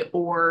CTA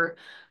or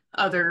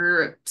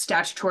other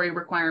statutory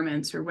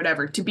requirements or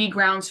whatever to be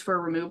grounds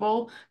for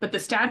removal, but the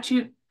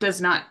statute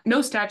does not,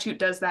 no statute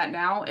does that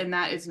now, and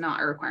that is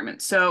not a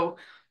requirement. So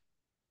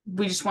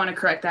we just want to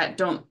correct that.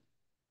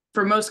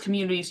 For most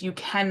communities,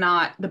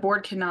 the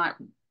board cannot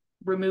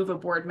remove a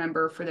board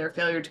member for their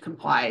failure to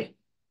comply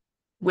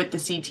with the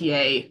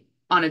CTA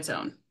on its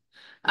own.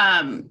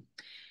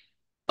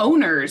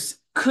 Owners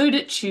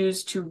could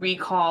choose to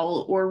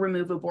recall or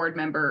remove a board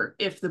member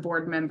if the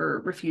board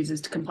member refuses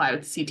to comply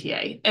with the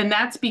CTA. And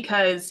that's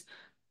because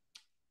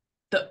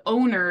the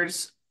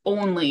owners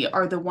only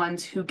are the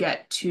ones who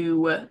get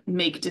to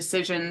make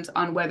decisions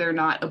on whether or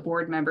not a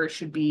board member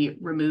should be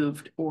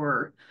removed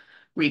or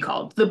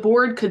recalled. The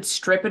board could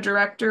strip a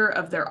director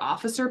of their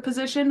officer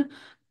position,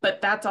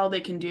 but that's all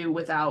they can do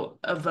without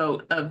a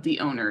vote of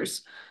the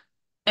owners.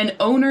 And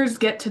owners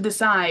get to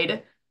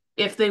decide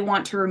if they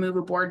want to remove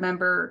a board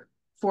member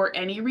for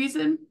any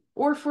reason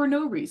or for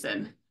no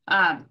reason.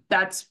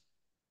 That's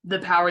the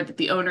power that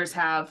the owners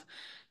have,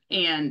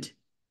 and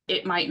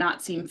it might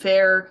not seem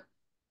fair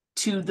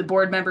to the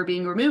board member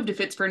being removed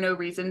if it's for no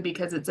reason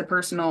because it's a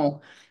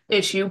personal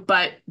issue,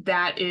 but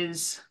that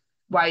is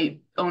why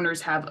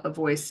owners have a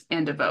voice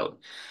and a vote.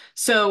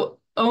 So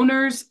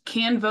owners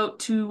can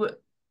vote to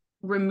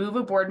remove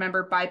a board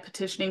member by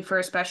petitioning for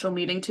a special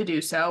meeting to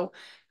do so.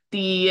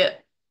 The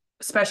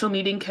special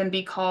meeting can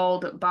be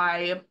called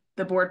by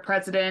the board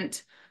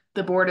president,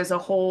 the board as a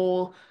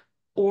whole,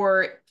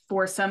 or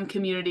for some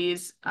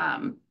communities,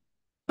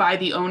 by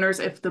the owners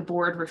if the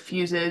board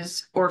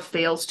refuses or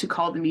fails to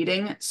call the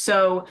meeting.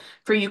 So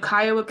for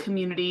Ukiah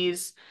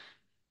communities,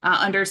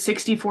 under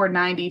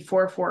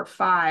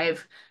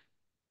 6490-445,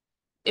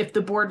 if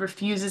the board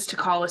refuses to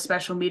call a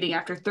special meeting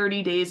after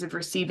 30 days of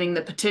receiving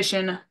the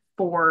petition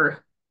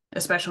for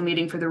a special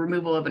meeting for the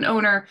removal of an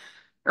owner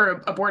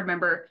or a board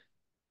member,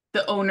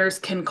 the owners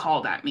can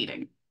call that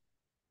meeting.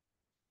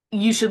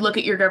 You should look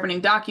at your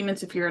governing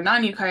documents if you're a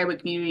non-Ukiah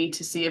community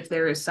to see if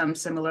there is some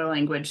similar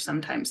language.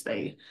 Sometimes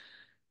they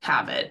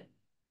have it.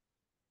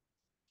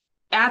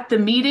 At the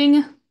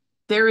meeting,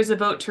 there is a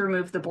vote to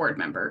remove the board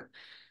member.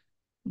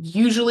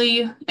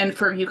 Usually, and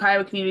for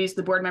Ukiah communities,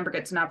 the board member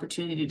gets an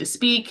opportunity to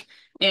speak,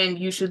 and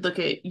you should look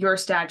at your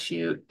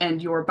statute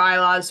and your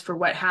bylaws for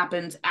what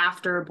happens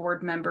after a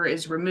board member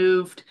is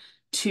removed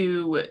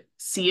to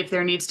see if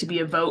there needs to be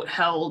a vote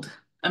held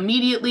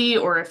immediately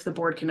or if the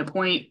board can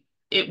appoint.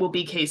 It will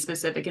be case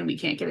specific and we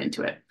can't get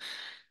into it.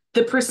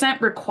 The percent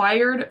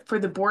required for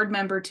the board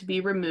member to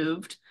be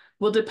removed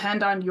will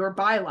depend on your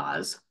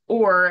bylaws,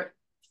 or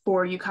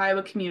for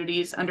Ukiah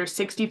communities under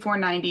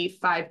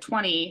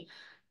 6490-520,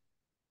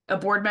 a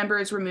board member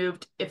is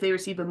removed if they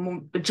receive a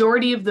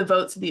majority of the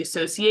votes of the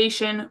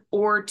association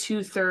or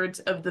 2/3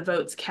 of the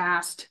votes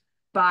cast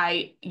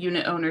by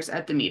unit owners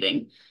at the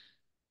meeting.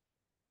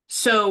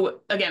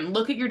 So again,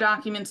 look at your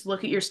documents,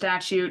 look at your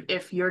statute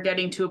if you're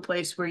getting to a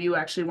place where you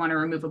actually want to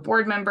remove a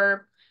board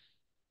member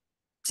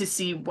to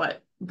see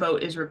what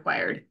vote is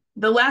required.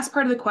 The last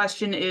part of the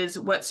question is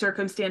what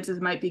circumstances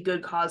might be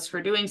good cause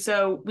for doing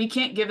so. We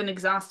can't give an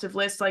exhaustive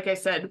list. Like I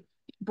said,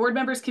 board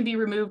members can be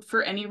removed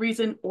for any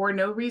reason or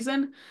no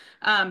reason.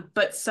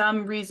 But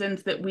some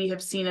reasons that we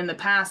have seen in the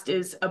past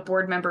is a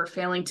board member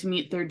failing to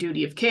meet their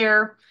duty of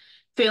care,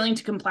 failing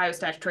to comply with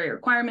statutory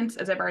requirements,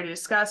 as I've already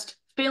discussed,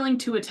 failing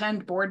to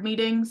attend board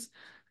meetings,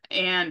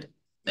 and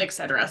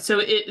etc. So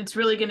it's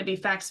really going to be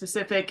fact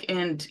specific,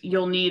 and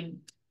you'll need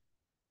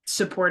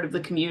support of the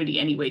community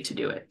anyway to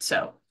do it.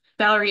 So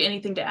Valerie,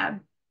 anything to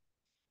add?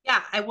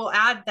 Yeah, I will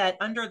add that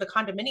under the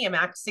Condominium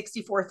Act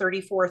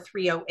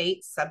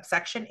 6434-308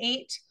 subsection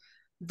 8,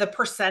 the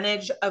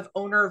percentage of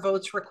owner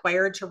votes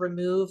required to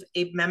remove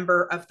a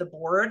member of the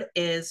board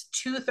is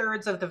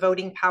 2/3 of the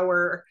voting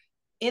power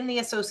in the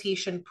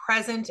association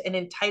present and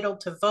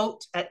entitled to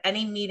vote at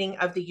any meeting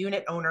of the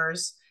unit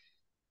owners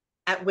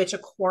at which a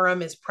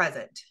quorum is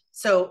present.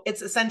 So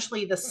it's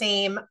essentially the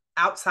same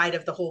outside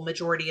of the whole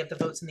majority of the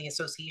votes in the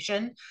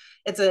association.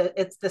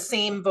 It's the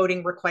same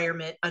voting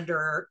requirement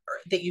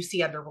that you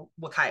see under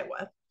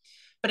Ukiah.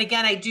 But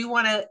again, I do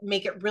want to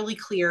make it really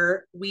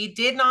clear, we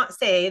did not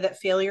say that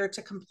failure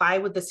to comply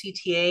with the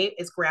CTA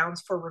is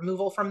grounds for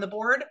removal from the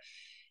board.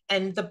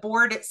 And the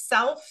board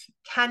itself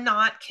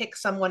cannot kick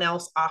someone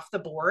else off the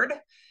board.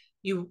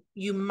 You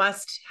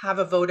must have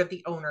a vote of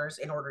the owners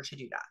in order to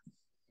do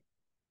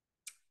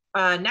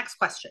that. Next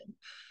question.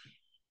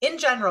 In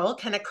general,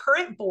 can a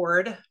current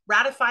board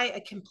ratify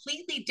a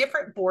completely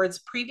different board's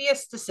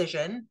previous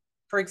decision,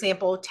 for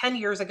example, 10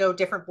 years ago,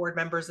 different board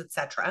members,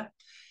 etc.,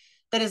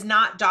 that is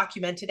not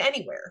documented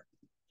anywhere?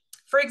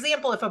 For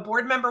example, if a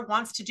board member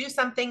wants to do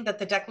something that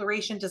the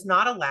declaration does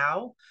not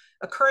allow,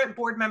 a current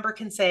board member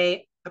can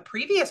say, a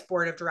previous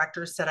board of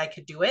directors said I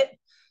could do it,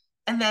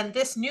 and then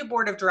this new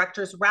board of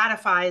directors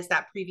ratifies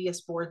that previous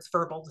board's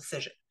verbal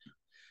decision.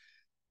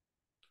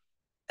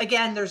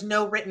 Again, there's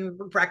no written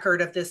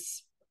record of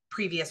this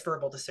previous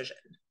verbal decision.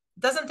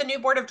 Doesn't the new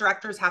board of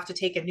directors have to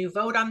take a new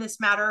vote on this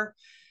matter?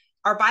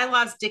 Our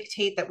bylaws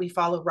dictate that we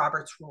follow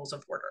Robert's Rules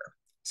of Order.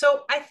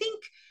 So I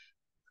think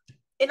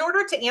in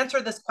order to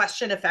answer this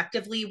question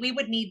effectively, we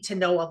would need to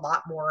know a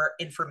lot more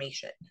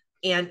information.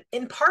 And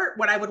in part,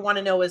 what I would want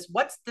to know is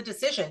what's the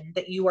decision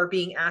that you are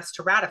being asked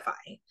to ratify?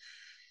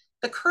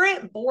 The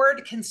current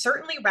board can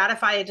certainly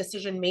ratify a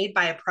decision made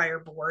by a prior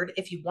board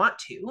if you want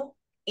to,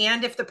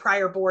 and if the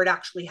prior board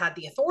actually had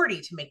the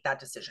authority to make that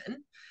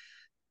decision.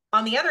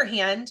 On the other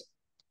hand,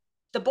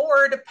 the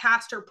board,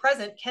 past or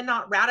present,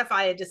 cannot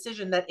ratify a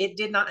decision that it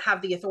did not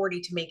have the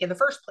authority to make in the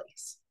first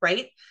place,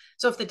 right?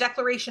 So if the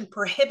declaration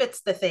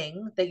prohibits the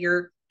thing that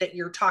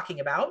you're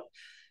talking about,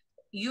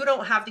 you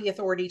don't have the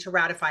authority to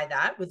ratify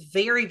that, with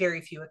very,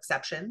 very few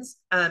exceptions,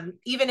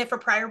 even if a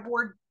prior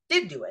board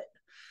did do it.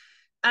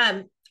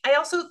 I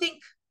also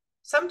think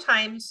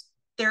sometimes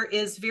there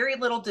is very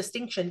little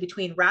distinction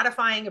between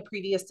ratifying a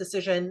previous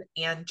decision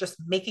and just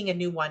making a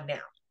new one now,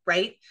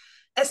 right?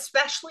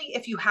 Especially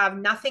if you have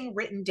nothing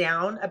written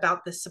down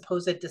about this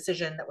supposed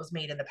decision that was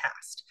made in the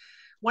past.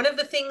 One of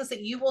the things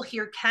that you will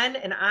hear Ken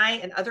and I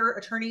and other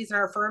attorneys in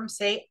our firm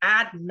say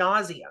ad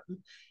nauseum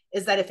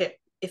is that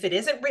if it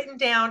isn't written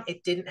down,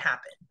 it didn't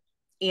happen.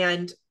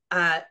 And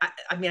I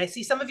mean, I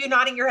see some of you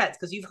nodding your heads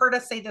because you've heard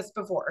us say this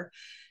before.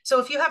 So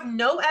if you have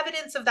no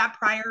evidence of that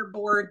prior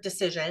board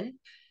decision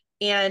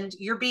and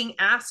you're being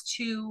asked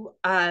to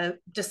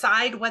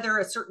decide whether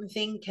a certain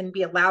thing can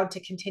be allowed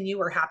to continue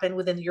or happen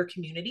within your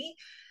community,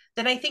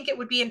 then I think it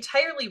would be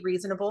entirely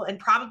reasonable and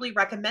probably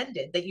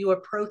recommended that you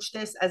approach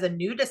this as a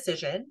new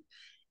decision,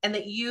 and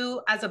that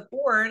you as a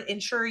board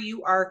ensure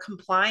you are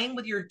complying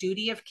with your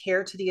duty of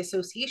care to the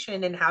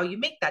association and how you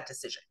make that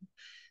decision.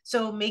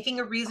 So making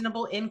a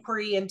reasonable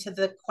inquiry into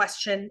the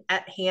question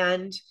at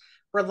hand,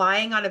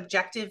 relying on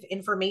objective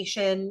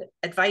information,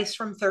 advice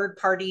from third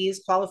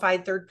parties,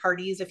 qualified third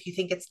parties, if you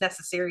think it's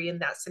necessary in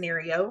that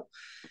scenario.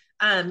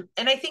 And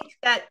I think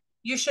that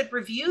you should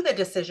review the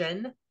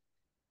decision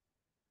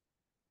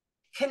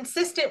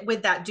consistent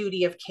with that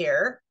duty of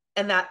care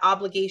and that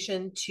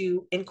obligation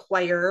to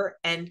inquire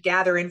and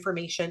gather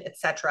information, et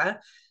cetera,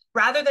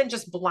 rather than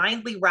just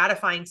blindly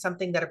ratifying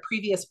something that a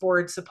previous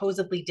board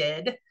supposedly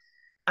did.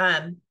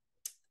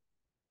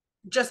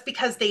 Just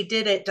because they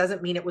did it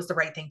doesn't mean it was the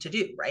right thing to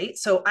do, right?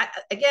 So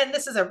again,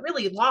 this is a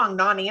really long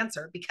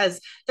non-answer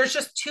because there's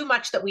just too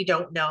much that we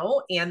don't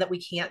know and that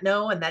we can't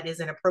know, and that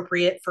is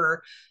inappropriate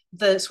for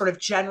the sort of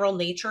general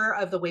nature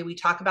of the way we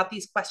talk about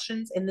these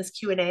questions in this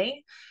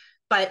Q&A.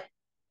 But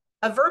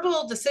a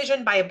verbal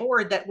decision by a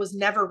board that was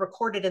never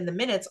recorded in the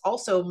minutes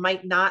also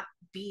might not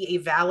be a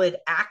valid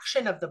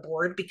action of the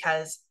board,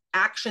 because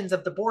actions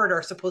of the board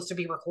are supposed to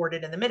be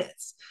recorded in the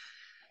minutes.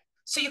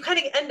 So you kind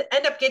of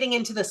end up getting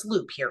into this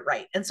loop here,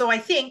 right? And so I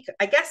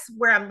guess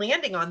where I'm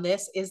landing on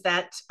this is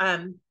that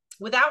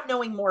without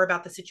knowing more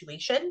about the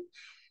situation,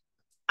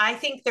 I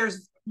think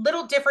there's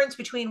little difference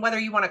between whether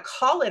you want to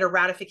call it a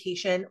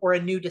ratification or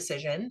a new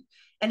decision.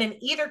 And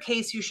in either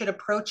case, you should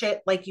approach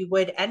it like you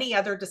would any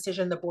other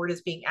decision the board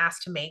is being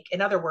asked to make.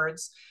 In other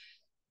words,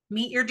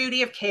 meet your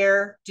duty of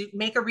care,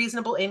 make a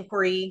reasonable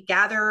inquiry,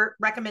 gather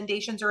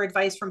recommendations or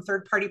advice from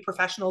third-party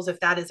professionals if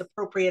that is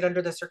appropriate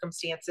under the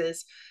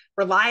circumstances,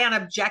 rely on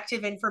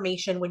objective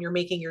information when you're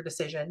making your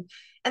decision,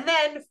 and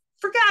then,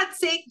 for God's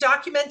sake,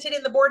 document it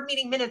in the board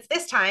meeting minutes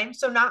this time,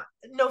 so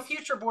no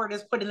future board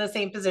is put in the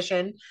same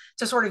position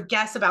to sort of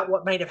guess about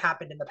what might have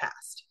happened in the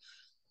past.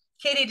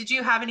 Katie, did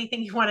you have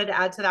anything you wanted to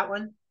add to that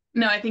one?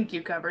 No, I think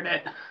you covered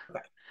it. Okay.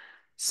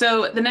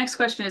 So the next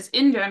question is,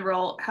 in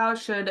general, how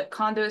should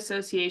condo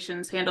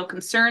associations handle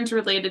concerns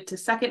related to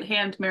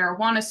secondhand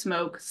marijuana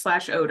smoke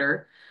 /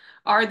 odor?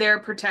 Are there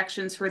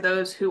protections for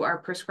those who are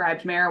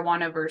prescribed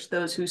marijuana versus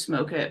those who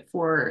smoke it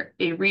for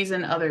a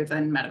reason other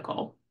than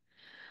medical?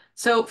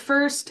 So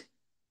first,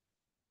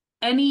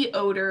 any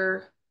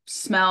odor,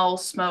 smell,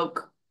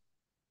 smoke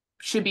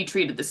should be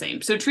treated the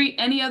same. So treat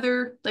any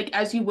other, like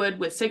as you would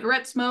with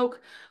cigarette smoke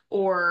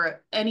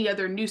or any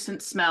other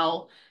nuisance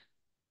smell,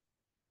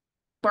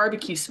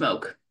 barbecue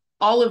smoke.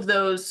 All of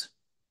those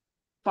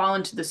fall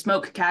into the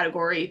smoke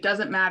category. It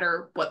doesn't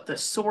matter what the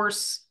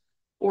source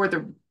or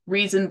the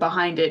reason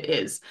behind it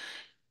is.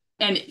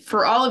 And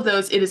for all of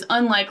those, it is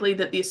unlikely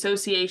that the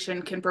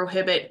association can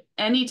prohibit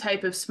any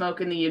type of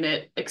smoke in the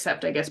unit,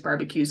 except I guess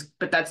barbecues,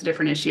 but that's a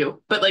different issue.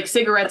 But like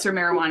cigarettes or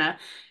marijuana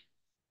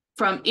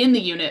from in the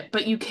unit,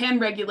 but you can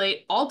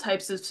regulate all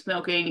types of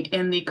smoking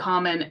in the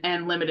common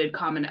and limited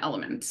common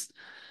elements.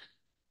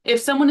 If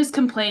someone is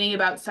complaining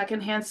about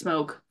secondhand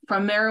smoke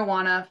from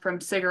marijuana, from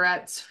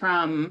cigarettes,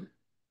 from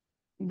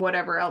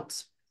whatever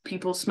else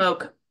people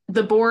smoke,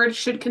 the board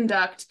should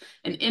conduct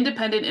an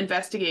independent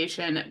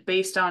investigation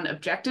based on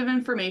objective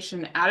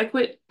information,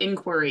 adequate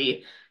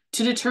inquiry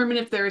to determine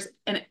if there's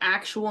an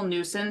actual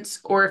nuisance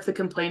or if the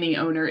complaining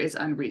owner is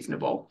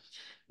unreasonable.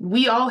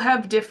 We all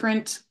have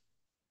different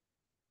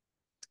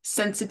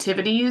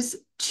sensitivities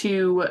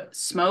to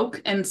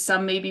smoke, and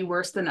some may be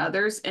worse than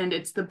others, and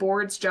it's the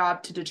board's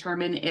job to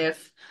determine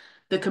if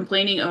the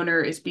complaining owner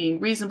is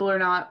being reasonable or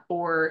not,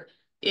 or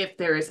if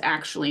there is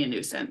actually a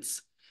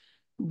nuisance.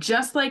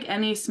 Just like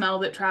any smell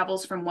that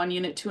travels from one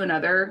unit to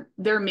another,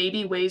 there may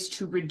be ways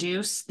to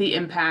reduce the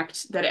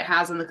impact that it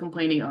has on the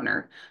complaining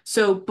owner.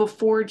 So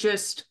before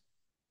just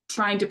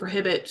trying to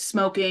prohibit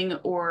smoking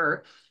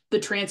or the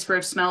transfer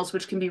of smells,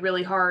 which can be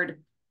really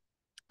hard,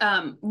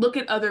 look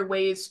at other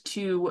ways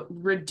to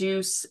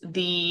reduce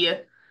the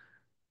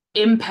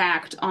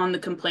impact on the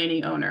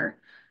complaining owner.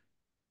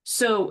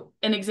 So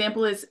an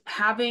example is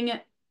having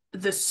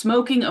the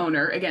smoking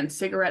owner, again,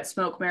 cigarette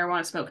smoke,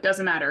 marijuana smoke,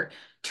 doesn't matter,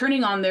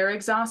 turning on their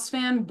exhaust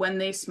fan when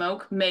they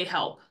smoke may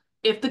help.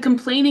 If the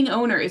complaining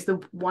owner is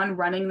the one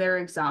running their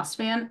exhaust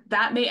fan,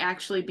 that may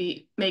actually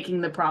be making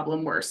the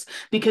problem worse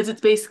because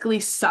it's basically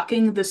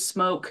sucking the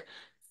smoke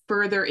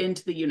further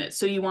into the unit.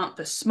 So you want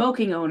the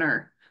smoking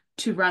owner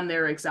to run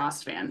their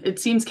exhaust fan. It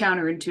seems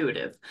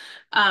counterintuitive.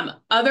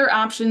 Other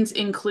options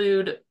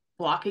include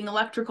blocking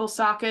electrical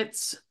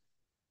sockets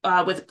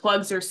with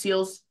plugs or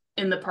seals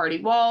in the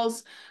party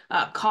walls,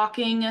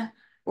 caulking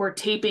or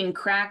taping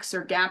cracks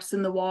or gaps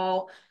in the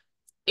wall.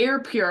 Air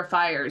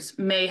purifiers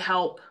may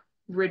help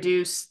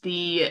reduce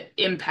the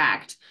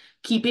impact.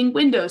 Keeping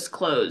windows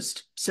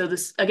closed. So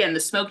this, again, the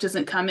smoke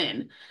doesn't come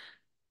in.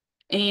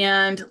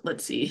 And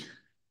let's see.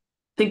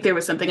 I think there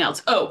was something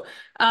else. Oh,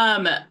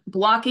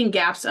 blocking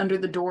gaps under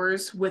the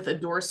doors with a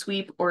door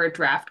sweep or a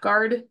draft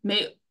guard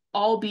may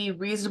all be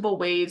reasonable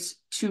ways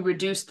to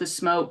reduce the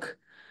smoke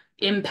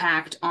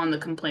impact on the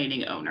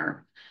complaining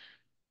owner.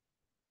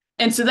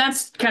 And so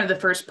that's kind of the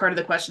first part of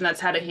the question.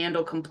 That's how to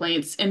handle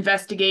complaints,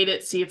 investigate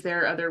it, see if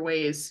there are other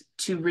ways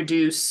to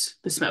reduce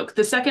the smoke.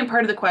 The second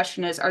part of the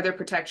question is, are there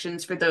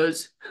protections for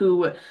those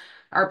who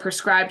are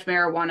prescribed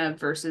marijuana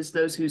versus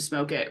those who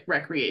smoke it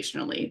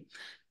recreationally?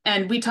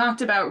 And we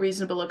talked about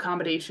reasonable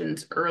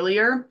accommodations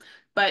earlier,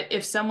 but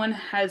if someone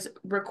has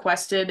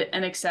requested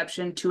an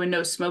exception to a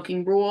no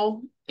smoking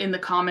rule in the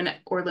common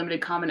or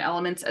limited common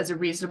elements as a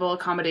reasonable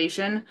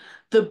accommodation,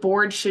 the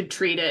board should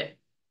treat it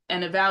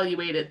and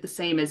evaluate it the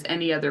same as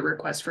any other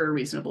request for a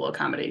reasonable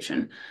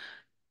accommodation.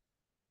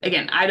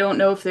 Again, I don't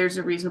know if there's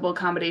a reasonable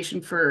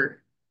accommodation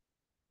for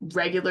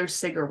regular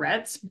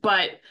cigarettes,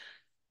 but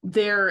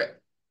the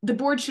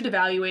board should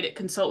evaluate it,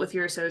 consult with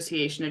your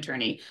association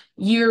attorney.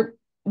 You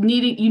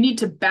need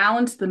to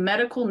balance the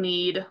medical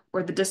need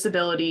or the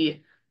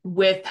disability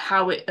with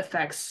how it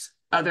affects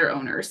other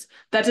owners.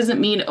 That doesn't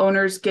mean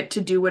owners get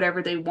to do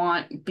whatever they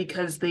want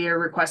because they are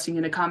requesting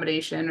an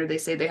accommodation or they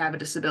say they have a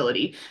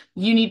disability.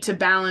 You need to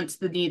balance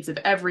the needs of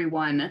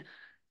everyone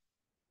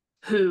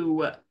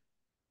who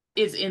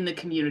is in the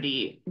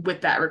community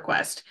with that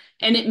request.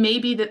 And it may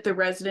be that the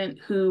resident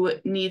who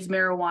needs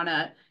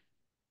marijuana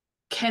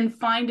can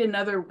find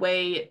another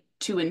way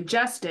to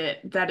ingest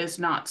it that is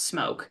not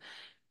smoke.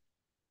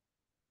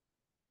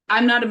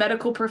 I'm not a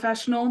medical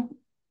professional,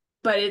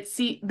 but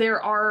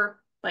there are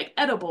like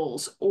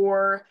edibles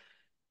or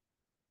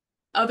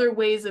other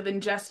ways of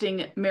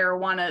ingesting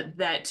marijuana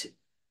that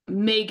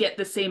may get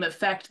the same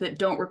effect that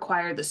don't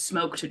require the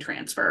smoke to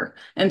transfer.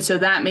 And so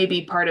that may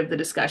be part of the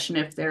discussion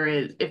if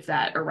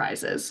that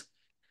arises.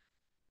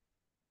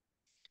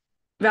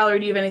 Valerie,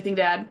 do you have anything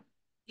to add?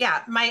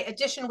 Yeah, my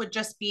addition would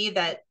just be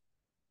that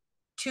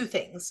two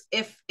things.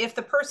 If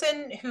the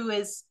person who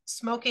is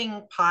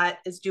smoking pot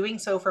is doing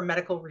so for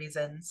medical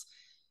reasons,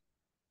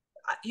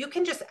 you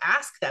can just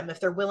ask them if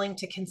they're willing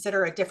to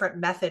consider a different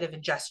method of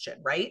ingestion,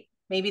 right?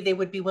 Maybe they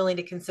would be willing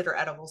to consider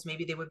edibles.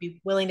 Maybe they would be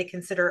willing to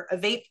consider a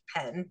vape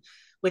pen,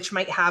 which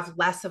might have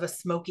less of a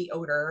smoky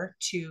odor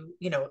to,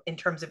 in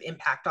terms of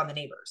impact on the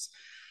neighbors.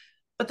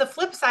 But the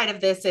flip side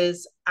of this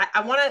is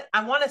I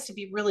want us to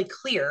be really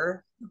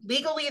clear.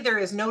 Legally, there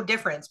is no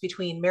difference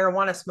between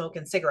marijuana smoke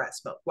and cigarette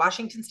smoke.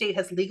 Washington State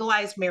has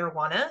legalized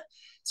marijuana.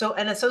 So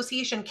an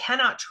association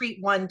cannot treat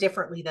one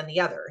differently than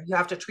the other. You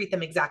have to treat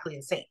them exactly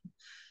the same.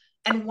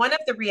 And one of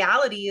the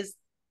realities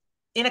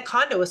in a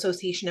condo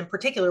association in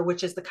particular,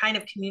 which is the kind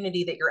of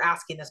community that you're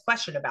asking this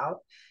question about,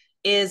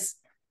 is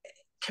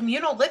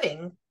communal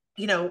living,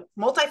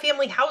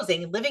 multifamily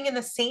housing, living in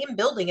the same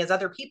building as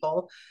other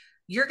people.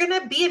 You're going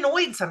to be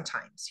annoyed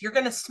sometimes. You're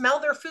going to smell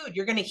their food.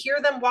 You're going to hear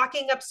them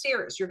walking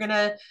upstairs. You're going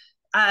to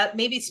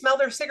maybe smell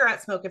their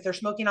cigarette smoke if they're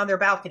smoking on their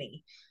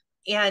balcony.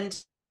 And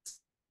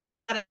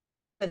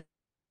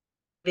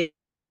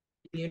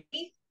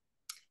community.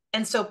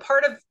 And so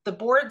part of the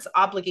board's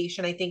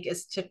obligation, I think,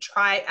 is to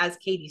try, as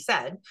Katie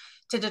said,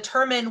 to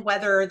determine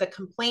whether the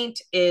complaint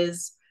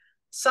is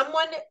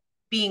someone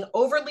being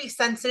overly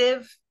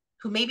sensitive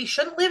who maybe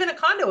shouldn't live in a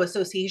condo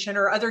association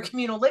or other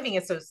communal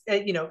living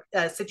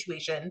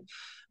situation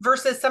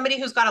versus somebody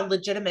who's got a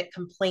legitimate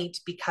complaint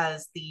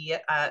because the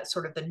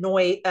sort of the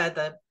noise,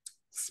 the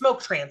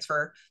smoke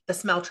transfer, the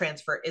smell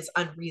transfer is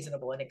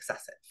unreasonable and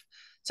excessive.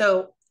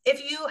 So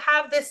if you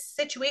have this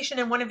situation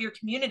in one of your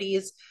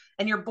communities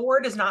and your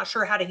board is not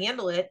sure how to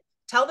handle it,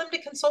 tell them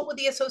to consult with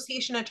the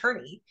association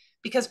attorney,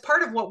 because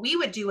part of what we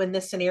would do in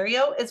this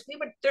scenario is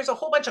there's a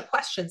whole bunch of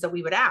questions that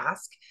we would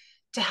ask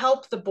to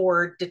help the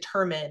board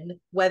determine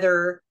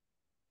whether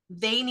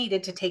they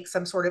needed to take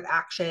some sort of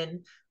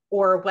action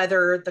or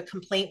whether the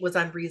complaint was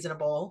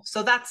unreasonable.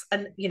 So that's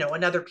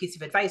another piece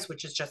of advice,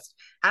 which is just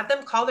have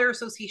them call their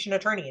association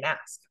attorney and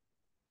ask.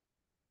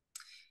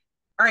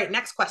 All right,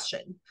 next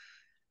question.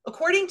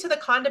 According to the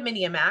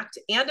Condominium Act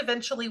and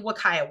eventually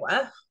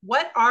Wakiowa,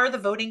 what are the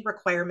voting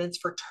requirements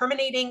for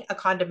terminating a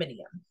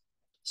condominium?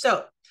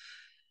 So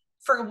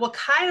for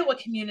Wakiowa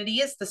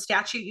communities, the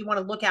statute you want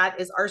to look at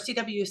is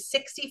RCW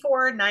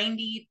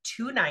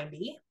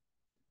 6490-290.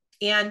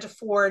 And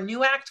for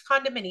New Act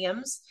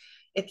condominiums,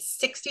 it's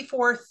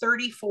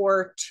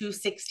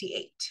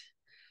 6434-268.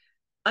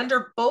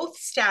 Under both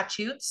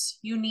statutes,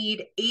 you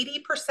need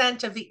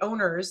 80% of the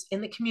owners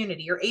in the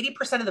community, or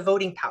 80% of the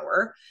voting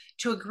power,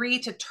 to agree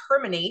to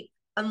terminate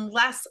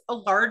unless a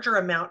larger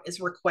amount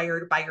is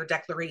required by your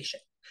declaration.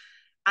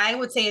 I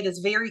would say it is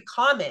very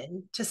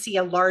common to see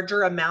a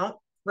larger amount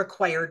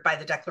required by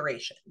the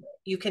declaration.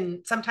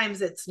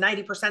 Sometimes it's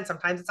 90%,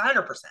 sometimes it's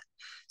 100%.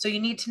 So you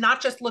need to not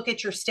just look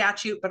at your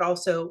statute, but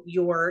also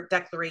your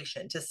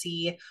declaration to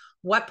see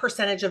what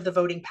percentage of the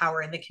voting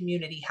power in the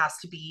community has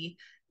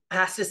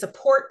to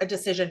support a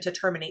decision to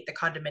terminate the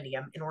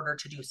condominium in order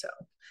to do so.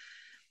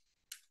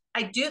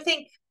 I do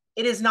think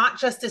it is not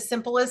just as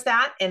simple as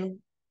that, and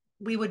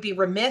we would be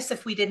remiss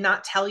if we did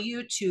not tell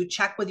you to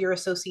check with your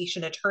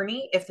association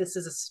attorney if this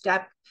is a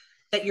step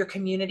that your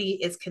community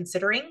is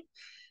considering,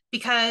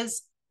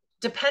 because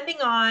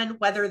depending on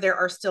whether there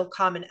are still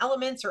common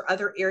elements or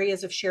other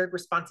areas of shared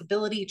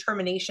responsibility,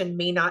 termination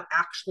may not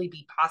actually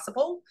be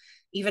possible,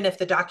 even if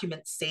the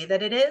documents say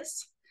that it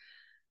is.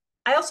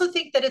 I also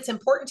think that it's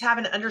important to have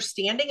an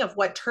understanding of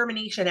what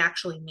termination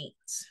actually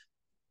means.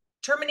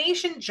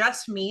 Termination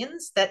just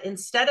means that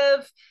instead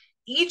of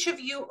each of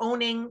you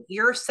owning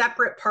your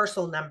separate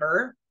parcel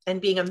number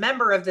and being a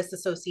member of this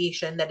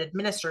association that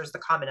administers the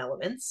common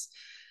elements,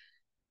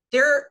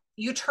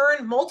 you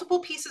turn multiple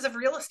pieces of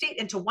real estate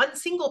into one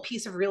single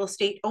piece of real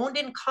estate owned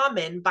in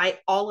common by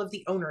all of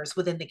the owners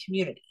within the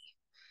community.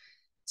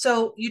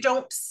 So you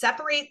don't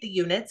separate the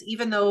units,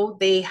 even though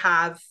they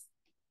have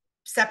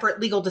separate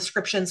legal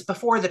descriptions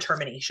before the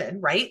termination,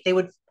 right? They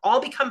would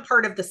all become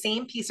part of the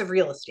same piece of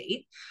real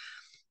estate.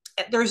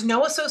 There's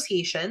no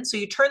association. So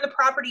you turn the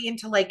property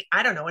into, like,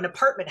 I don't know, an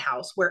apartment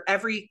house where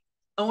every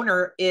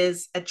owner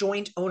is a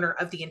joint owner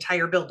of the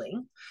entire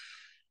building.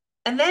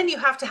 And then you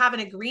have to have an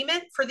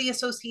agreement for the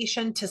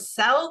association to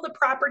sell the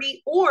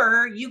property,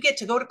 or you get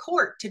to go to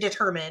court to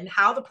determine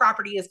how the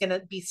property is going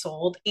to be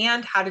sold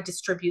and how to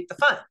distribute the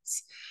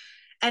funds.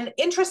 And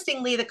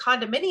interestingly, the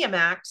Condominium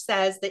Act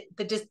says that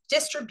the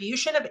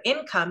distribution of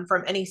income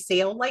from any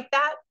sale like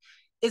that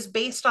is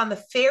based on the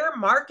fair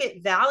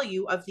market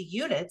value of the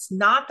units,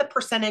 not the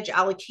percentage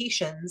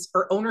allocations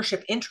or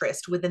ownership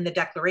interest within the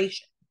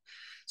declaration.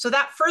 So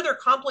that further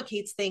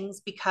complicates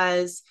things,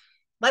 because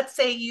let's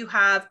say you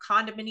have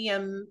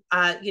condominium,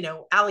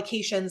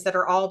 allocations that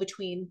are all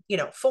between,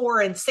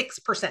 4 and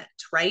 6%,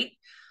 right?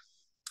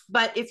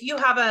 But if you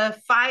have a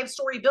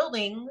 5-story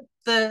building,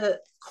 the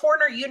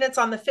corner units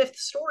on the 5th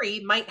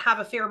story might have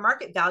a fair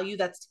market value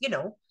that's,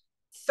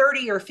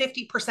 30 or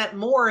 50%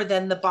 more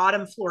than the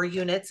bottom floor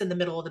units in the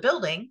middle of the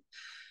building.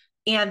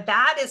 And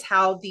that is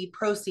how the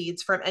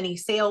proceeds from any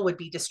sale would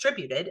be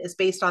distributed, is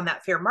based on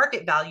that fair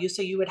market value.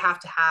 So you would have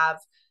to have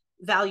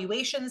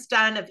valuations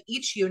done of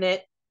each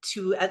unit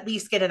to at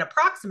least get an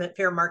approximate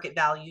fair market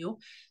value.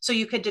 So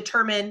you could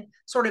determine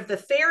sort of the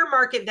fair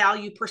market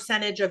value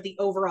percentage of the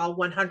overall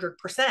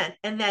 100%,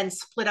 and then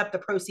split up the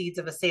proceeds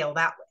of a sale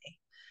that way.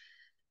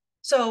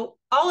 So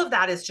all of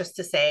that is just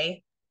to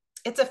say,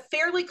 it's a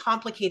fairly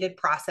complicated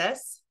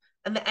process.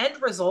 And the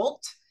end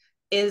result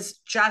is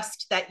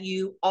just that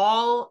you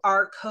all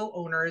are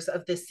co-owners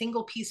of this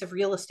single piece of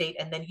real estate.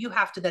 And then you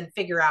have to then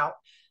figure out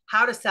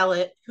how to sell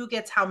it, who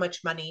gets how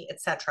much money,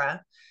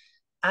 etc.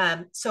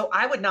 So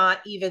I would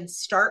not even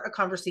start a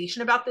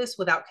conversation about this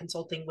without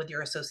consulting with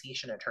your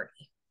association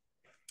attorney.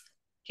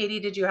 Katie,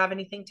 did you have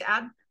anything to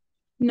add?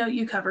 No,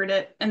 you covered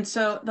it. And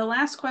so the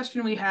last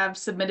question we have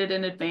submitted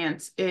in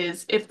advance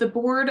is, if the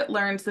board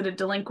learns that a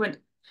delinquent,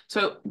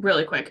 so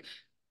really quick,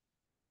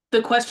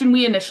 the question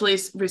we initially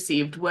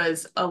received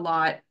was a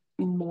lot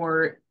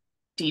more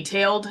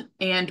detailed,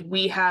 and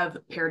we have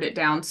pared it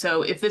down.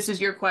 So if this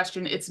is your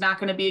question, it's not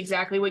going to be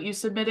exactly what you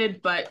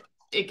submitted, but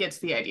it gets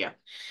the idea.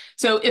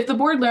 So if the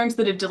board learns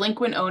that a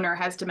delinquent owner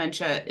has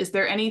dementia, is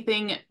there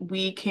anything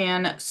we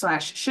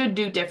can/should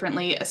do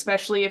differently,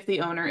 especially if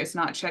the owner is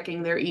not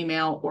checking their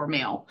email or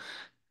mail?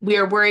 We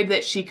are worried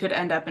that she could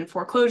end up in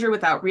foreclosure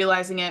without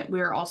realizing it.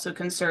 We are also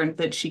concerned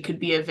that she could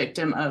be a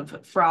victim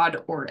of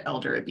fraud or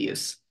elder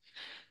abuse.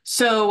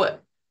 So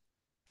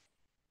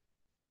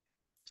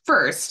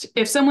first,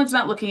 if someone's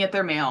not looking at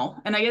their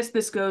mail, and I guess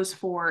this goes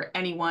for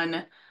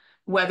anyone,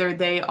 whether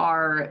they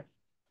are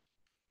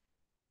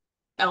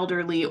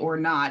elderly or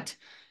not,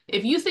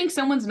 if you think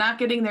someone's not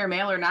getting their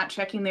mail or not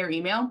checking their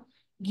email,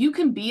 you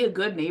can be a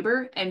good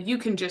neighbor and you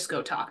can just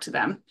go talk to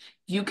them.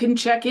 You can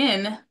check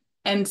in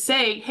and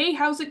say, hey,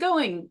 how's it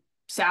going,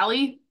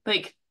 Sally?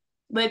 Like,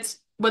 what's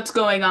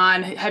going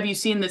on? Have you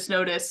seen this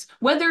notice?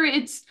 Whether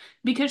it's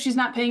because she's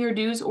not paying her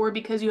dues or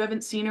because you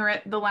haven't seen her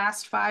at the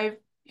last 5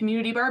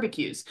 community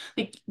barbecues.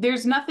 Like,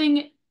 there's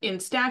nothing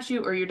in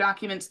statute or your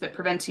documents that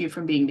prevents you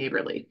from being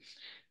neighborly.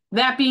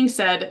 That being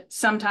said,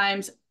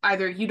 sometimes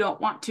either you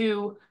don't want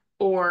to,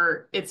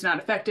 or it's not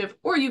effective,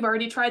 or you've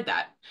already tried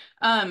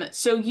that.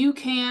 So you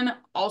can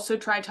also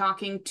try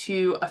talking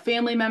to a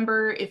family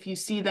member if you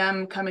see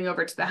them coming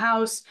over to the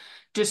house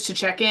just to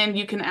check in.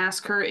 You can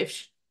ask her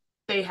if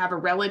they have a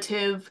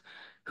relative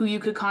who you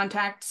could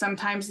contact.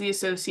 Sometimes the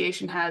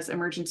association has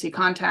emergency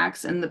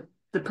contacts and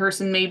the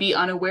person may be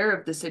unaware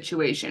of the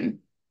situation.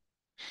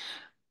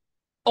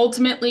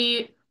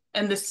 Ultimately,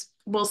 and this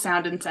will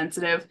sound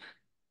insensitive,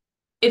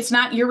 it's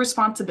not your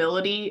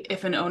responsibility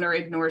if an owner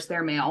ignores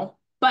their mail,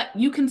 but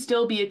you can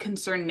still be a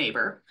concerned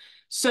neighbor.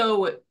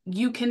 So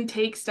you can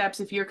take steps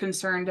if you're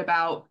concerned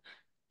about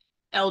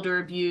elder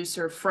abuse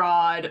or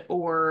fraud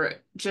or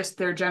just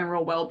their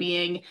general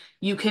well-being.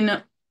 You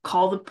can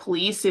call the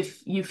police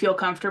if you feel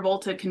comfortable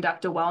to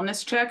conduct a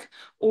wellness check,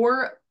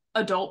 or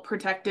Adult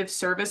Protective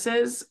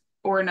Services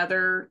or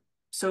another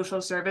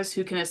social service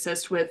who can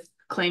assist with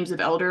claims of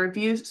elder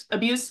abuse.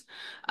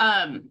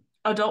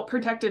 Adult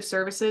Protective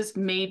Services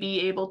may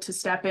be able to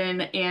step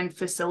in and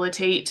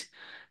facilitate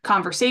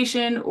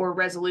conversation or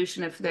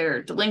resolution if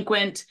they're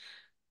delinquent,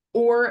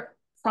 or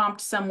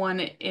prompt someone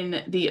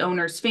in the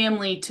owner's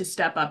family to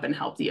step up and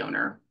help the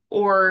owner,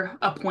 or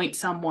appoint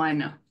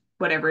someone,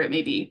 whatever it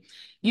may be.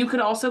 You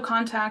could also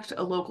contact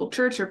a local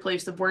church or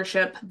place of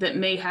worship that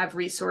may have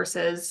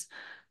resources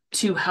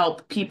to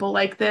help people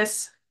like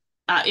this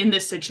in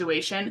this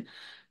situation.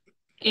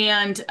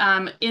 And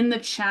in the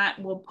chat,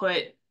 we'll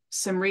put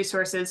some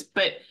resources,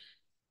 but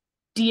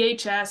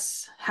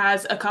DHS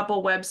has a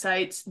couple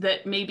websites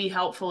that may be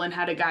helpful in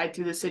how to guide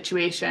through the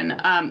situation.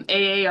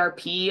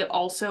 AARP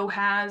also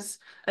has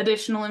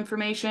additional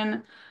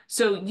information.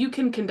 So you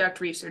can conduct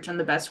research on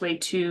the best way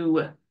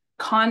to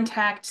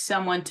contact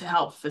someone to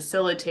help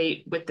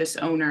facilitate with this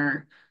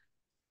owner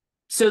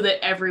so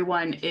that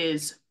everyone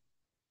is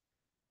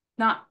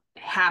not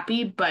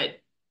happy,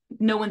 but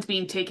no one's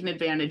being taken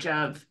advantage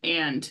of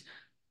and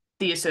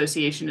the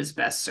association is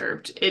best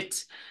served.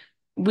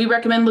 We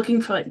recommend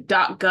looking for like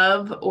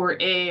 .gov or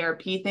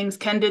AARP things.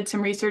 Ken did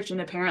some research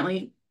and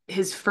apparently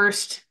his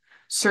first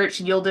search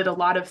yielded a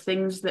lot of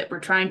things that were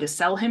trying to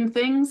sell him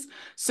things.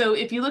 So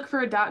if you look for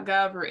a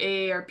 .gov or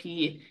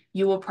AARP,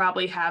 you will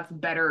probably have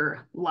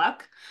better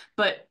luck.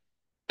 But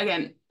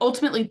again,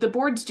 ultimately, the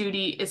board's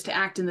duty is to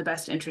act in the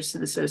best interest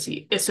of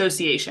the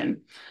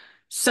association.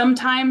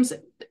 Sometimes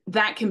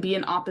that can be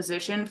in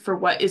opposition for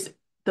what is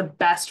the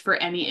best for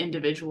any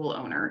individual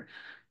owner.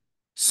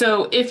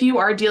 So if you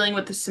are dealing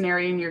with the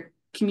scenario in your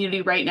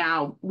community right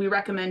now, we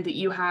recommend that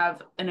you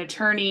have an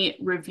attorney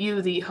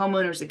review the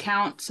homeowner's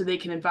account so they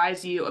can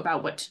advise you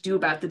about what to do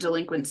about the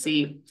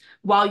delinquency,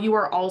 while you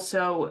are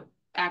also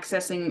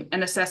accessing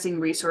and assessing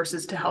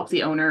resources to help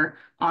the owner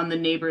on the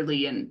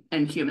neighborly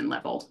and human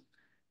level.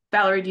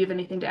 Valerie, do you have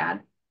anything to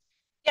add?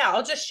 Yeah,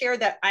 I'll just share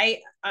that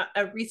I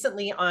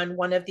recently on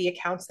one of the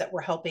accounts that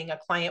we're helping a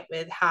client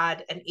with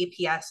had an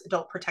APS,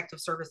 Adult Protective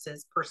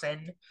Services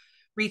person,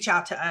 reach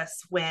out to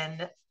us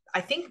when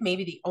I think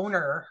maybe the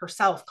owner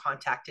herself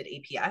contacted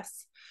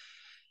APS.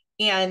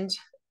 And,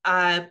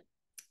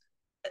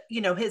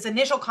 his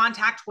initial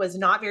contact was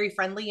not very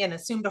friendly and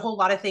assumed a whole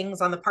lot of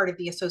things on the part of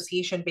the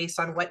association based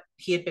on what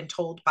he had been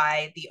told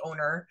by the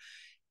owner.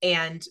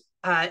 And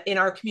in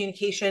our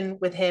communication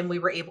with him, we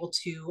were able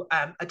to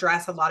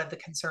address a lot of the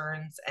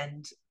concerns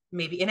and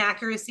maybe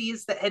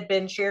inaccuracies that had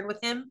been shared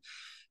with him.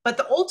 But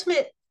the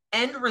ultimate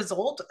end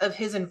result of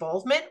his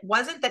involvement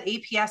wasn't that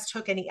APS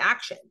took any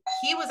action.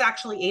 He was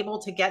actually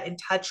able to get in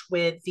touch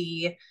with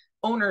the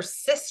owner's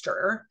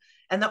sister,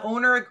 and the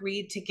owner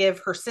agreed to give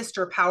her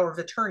sister power of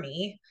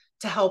attorney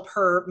to help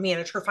her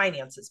manage her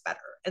finances better.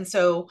 And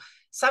so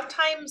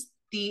sometimes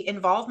the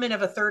involvement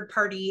of a third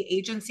party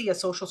agency, a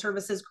social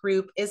services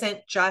group, isn't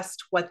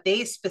just what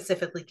they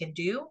specifically can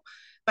do,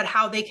 but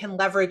how they can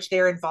leverage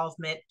their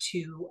involvement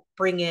to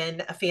bring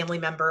in a family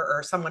member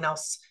or someone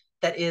else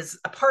that is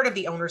a part of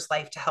the owner's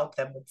life to help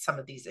them with some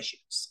of these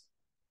issues.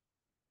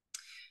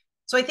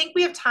 So I think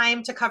we have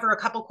time to cover a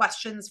couple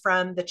questions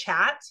from the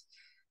chat.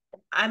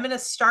 I'm going to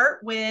start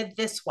with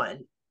this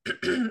one.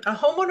 A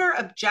homeowner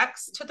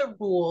objects to the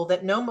rule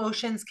that no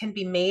motions can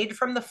be made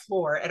from the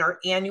floor at our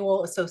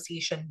annual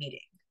association meeting.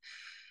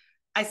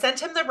 I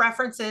sent him the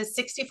references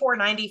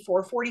 6490,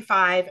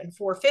 445, and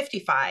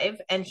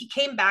 455, and he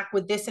came back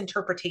with this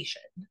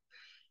interpretation.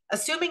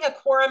 Assuming a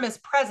quorum is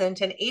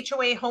present, an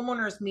HOA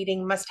homeowners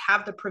meeting must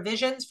have the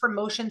provisions for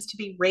motions to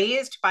be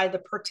raised by the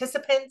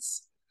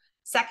participants,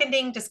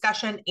 seconding,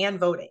 discussion, and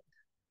voting.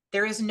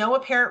 There is no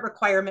apparent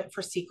requirement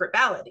for secret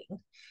balloting.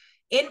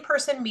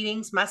 In-person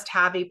meetings must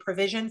have a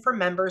provision for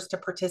members to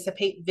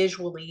participate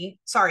virtually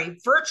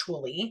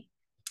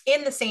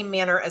in the same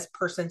manner as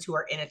persons who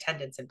are in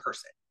attendance in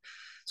person.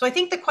 So I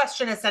think the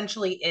question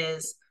essentially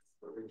is,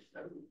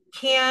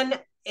 can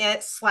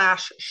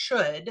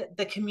it/should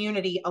the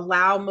community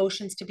allow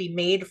motions to be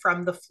made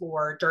from the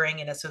floor during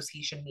an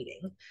association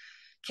meeting?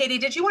 Katie,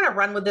 did you want to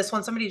run with this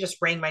one? Somebody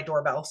just rang my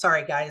doorbell.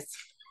 Sorry, guys.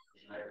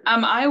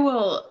 I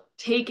will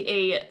take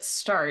a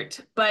start.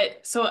 But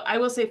so I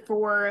will say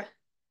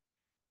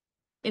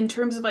in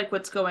terms of like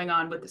what's going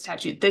on with the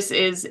statute, this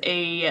is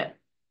a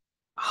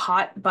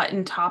hot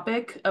button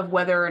topic of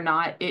whether or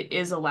not it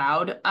is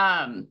allowed.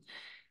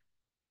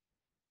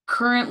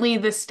 Currently,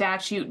 the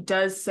statute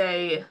does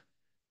say,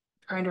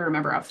 trying to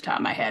remember off the top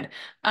of my head,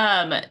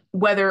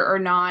 whether or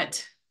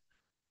not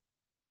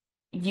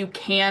you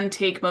can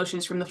take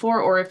motions from the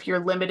floor or if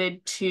you're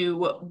limited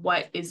to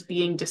what is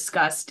being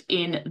discussed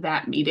in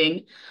that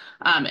meeting,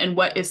 and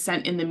what is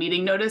sent in the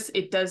meeting notice.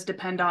 It does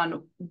depend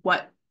on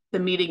what the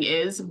meeting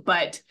is,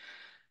 but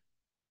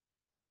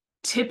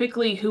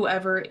typically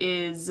whoever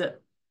is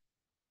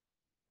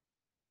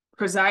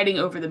presiding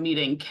over the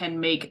meeting can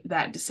make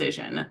that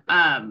decision.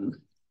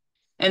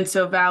 And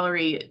so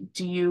Valerie,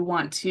 do you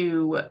want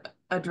to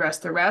address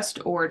the rest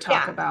or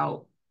talk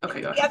about,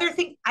 okay, go ahead. The other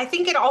thing, I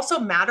think it also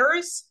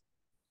matters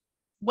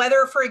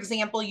whether, for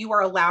example, you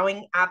are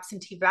allowing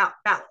absentee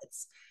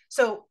ballots.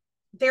 So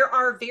there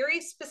are very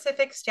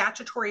specific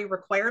statutory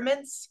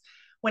requirements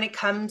when it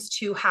comes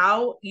to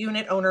how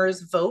unit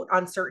owners vote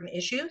on certain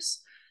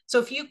issues. So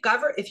if you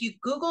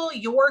Google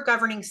your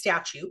governing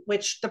statute,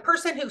 which the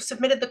person who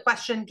submitted the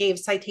question gave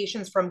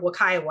citations from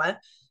Wakaiowa,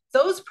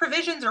 those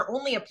provisions are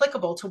only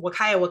applicable to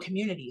Wakaiowa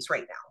communities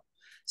right now.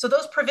 So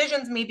those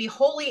provisions may be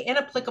wholly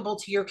inapplicable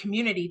to your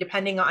community,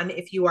 depending on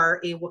if you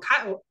are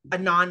a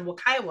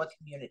non-Wakaiowa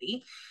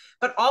community.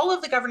 But all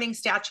of the governing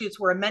statutes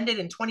were amended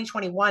in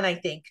 2021, I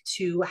think,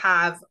 to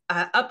have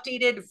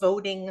updated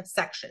voting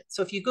sections.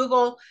 So if you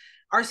Google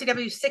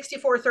RCW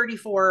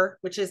 6434,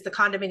 which is the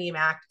Condominium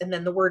Act, and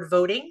then the word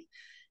voting,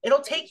 it'll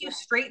take you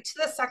straight to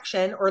the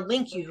section or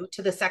link you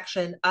to the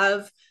section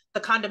of the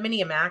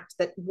Condominium Act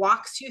that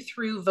walks you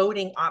through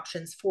voting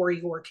options for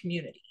your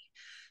community.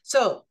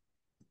 So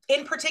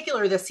in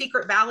particular, the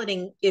secret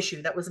balloting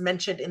issue that was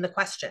mentioned in the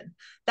question,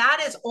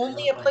 that is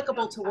only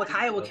applicable to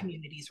Wakaiowa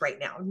communities right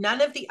now.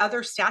 None of the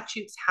other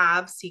statutes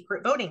have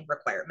secret voting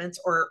requirements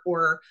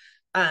or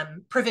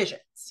provisions.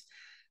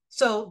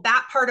 So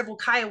that part of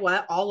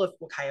Wakaiowa, all of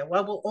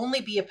Wakaiowa, will only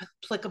be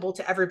applicable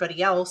to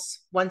everybody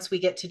else once we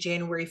get to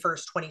January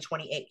 1st,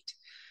 2028.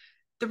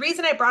 The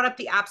reason I brought up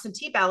the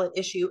absentee ballot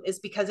issue is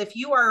because if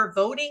you are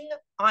voting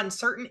on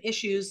certain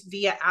issues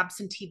via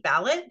absentee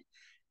ballot,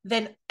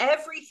 then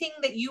everything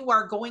that you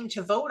are going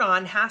to vote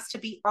on has to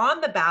be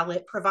on the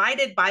ballot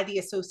provided by the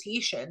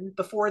association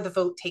before the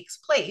vote takes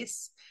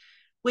place,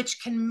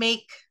 which can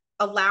make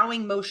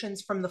allowing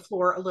motions from the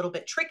floor a little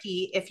bit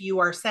tricky if you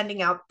are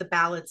sending out the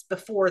ballots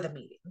before the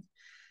meeting.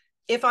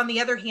 If, on the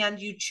other hand,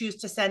 you choose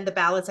to send the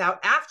ballots out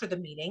after the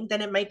meeting,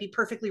 then it might be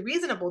perfectly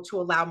reasonable to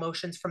allow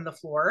motions from the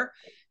floor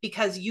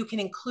because you can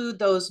include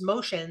those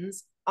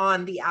motions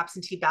on the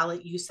absentee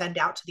ballot you send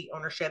out to the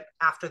ownership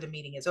after the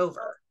meeting is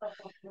over.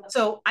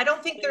 So I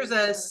don't think there's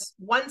a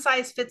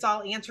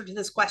one-size-fits-all answer to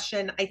this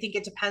question. I think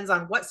it depends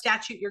on what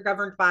statute you're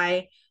governed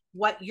by,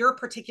 what your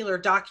particular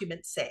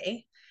documents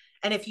say.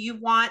 And if you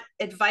want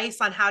advice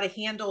on how to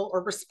handle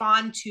or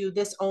respond to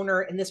this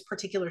owner in this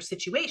particular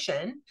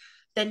situation,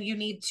 then you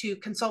need to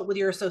consult with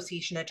your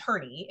association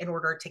attorney in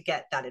order to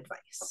get that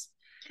advice.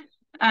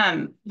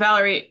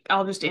 Valerie,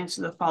 I'll just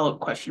answer the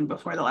follow-up question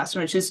before the last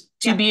one, which is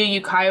to be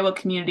a Ukiahwa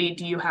community,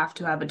 do you have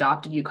to have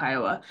adopted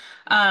Ukiahwa?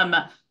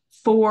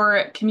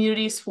 For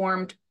communities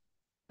formed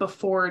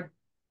before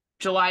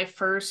July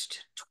 1st,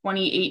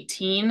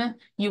 2018,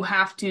 you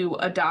have to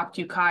adopt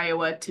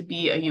Ukiahwa to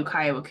be a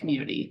Ukiahwa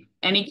community.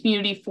 Any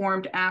community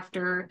formed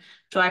after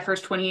July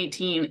 1st,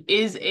 2018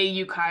 is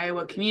a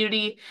Ukiahwa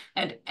community,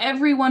 and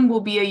everyone will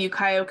be a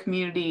Ukiahwa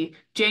community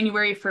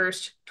January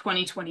 1st,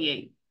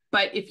 2028.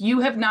 But if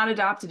you have not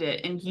adopted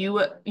it and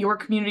your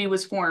community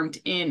was formed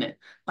in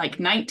like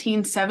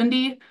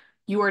 1970,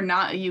 you are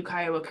not a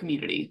Ukiahwa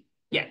community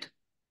yet.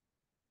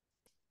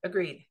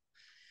 Agreed.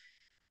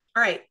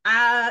 All right.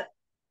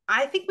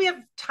 I think we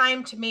have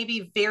time to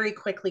maybe very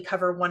quickly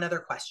cover one other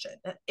question.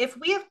 If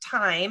we have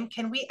time,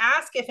 can we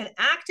ask if an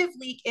active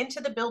leak into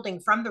the building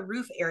from the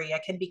roof area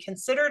can be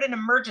considered an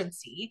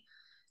emergency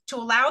to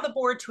allow the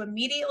board to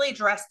immediately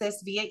address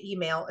this via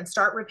email and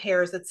start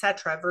repairs,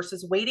 etc.,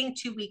 versus waiting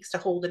 2 weeks to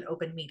hold an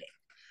open meeting?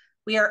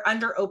 We are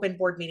under open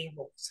board meeting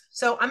rules.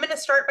 So I'm going to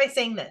start by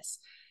saying this.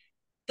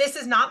 This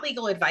is not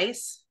legal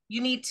advice.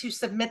 You need to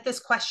submit this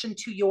question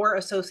to your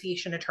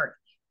association attorney.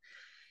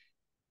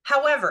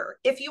 However,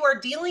 if you are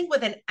dealing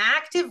with an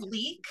active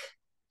leak,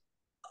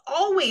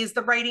 always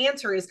the right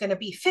answer is going to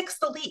be fix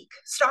the leak,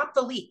 stop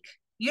the leak.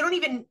 You don't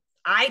even,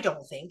 I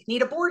don't think,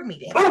 need a board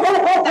meeting.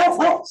 That's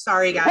like,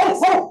 sorry, guys.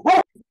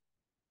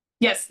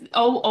 Yes,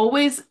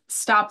 always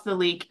stop the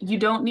leak. You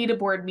don't need a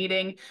board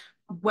meeting,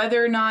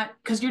 whether or not,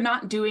 because you're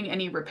not doing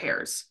any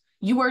repairs.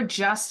 You are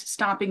just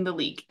stopping the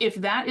leak. If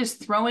that is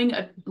throwing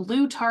a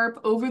blue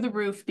tarp over the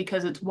roof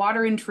because it's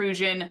water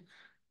intrusion,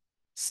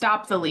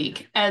 stop the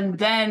leak and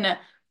then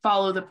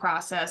follow the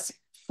process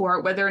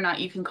for whether or not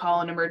you can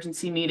call an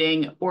emergency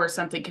meeting or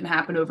something can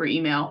happen over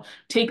email.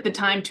 Take the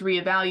time to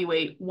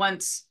reevaluate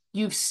once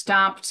you've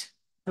stopped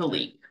the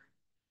leak.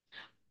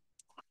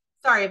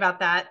 Sorry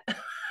about that.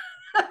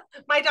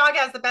 My dog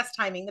has the best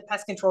timing. The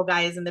pest control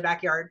guy is in the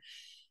backyard.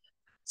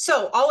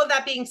 So all of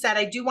that being said,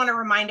 I do want to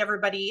remind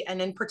everybody,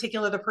 and in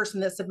particular the person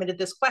that submitted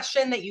this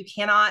question, that you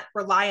cannot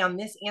rely on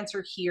this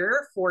answer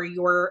here for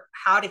your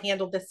how to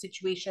handle this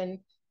situation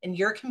in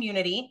your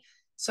community.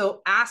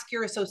 So ask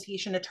your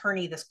association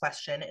attorney this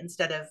question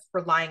instead of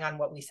relying on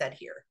what we said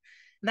here.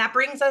 And that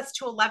brings us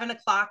to 11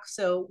 o'clock.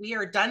 So we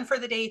are done for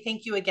the day.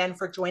 Thank you again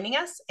for joining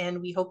us,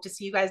 and we hope to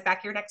see you guys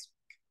back here next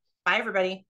week. Bye, everybody.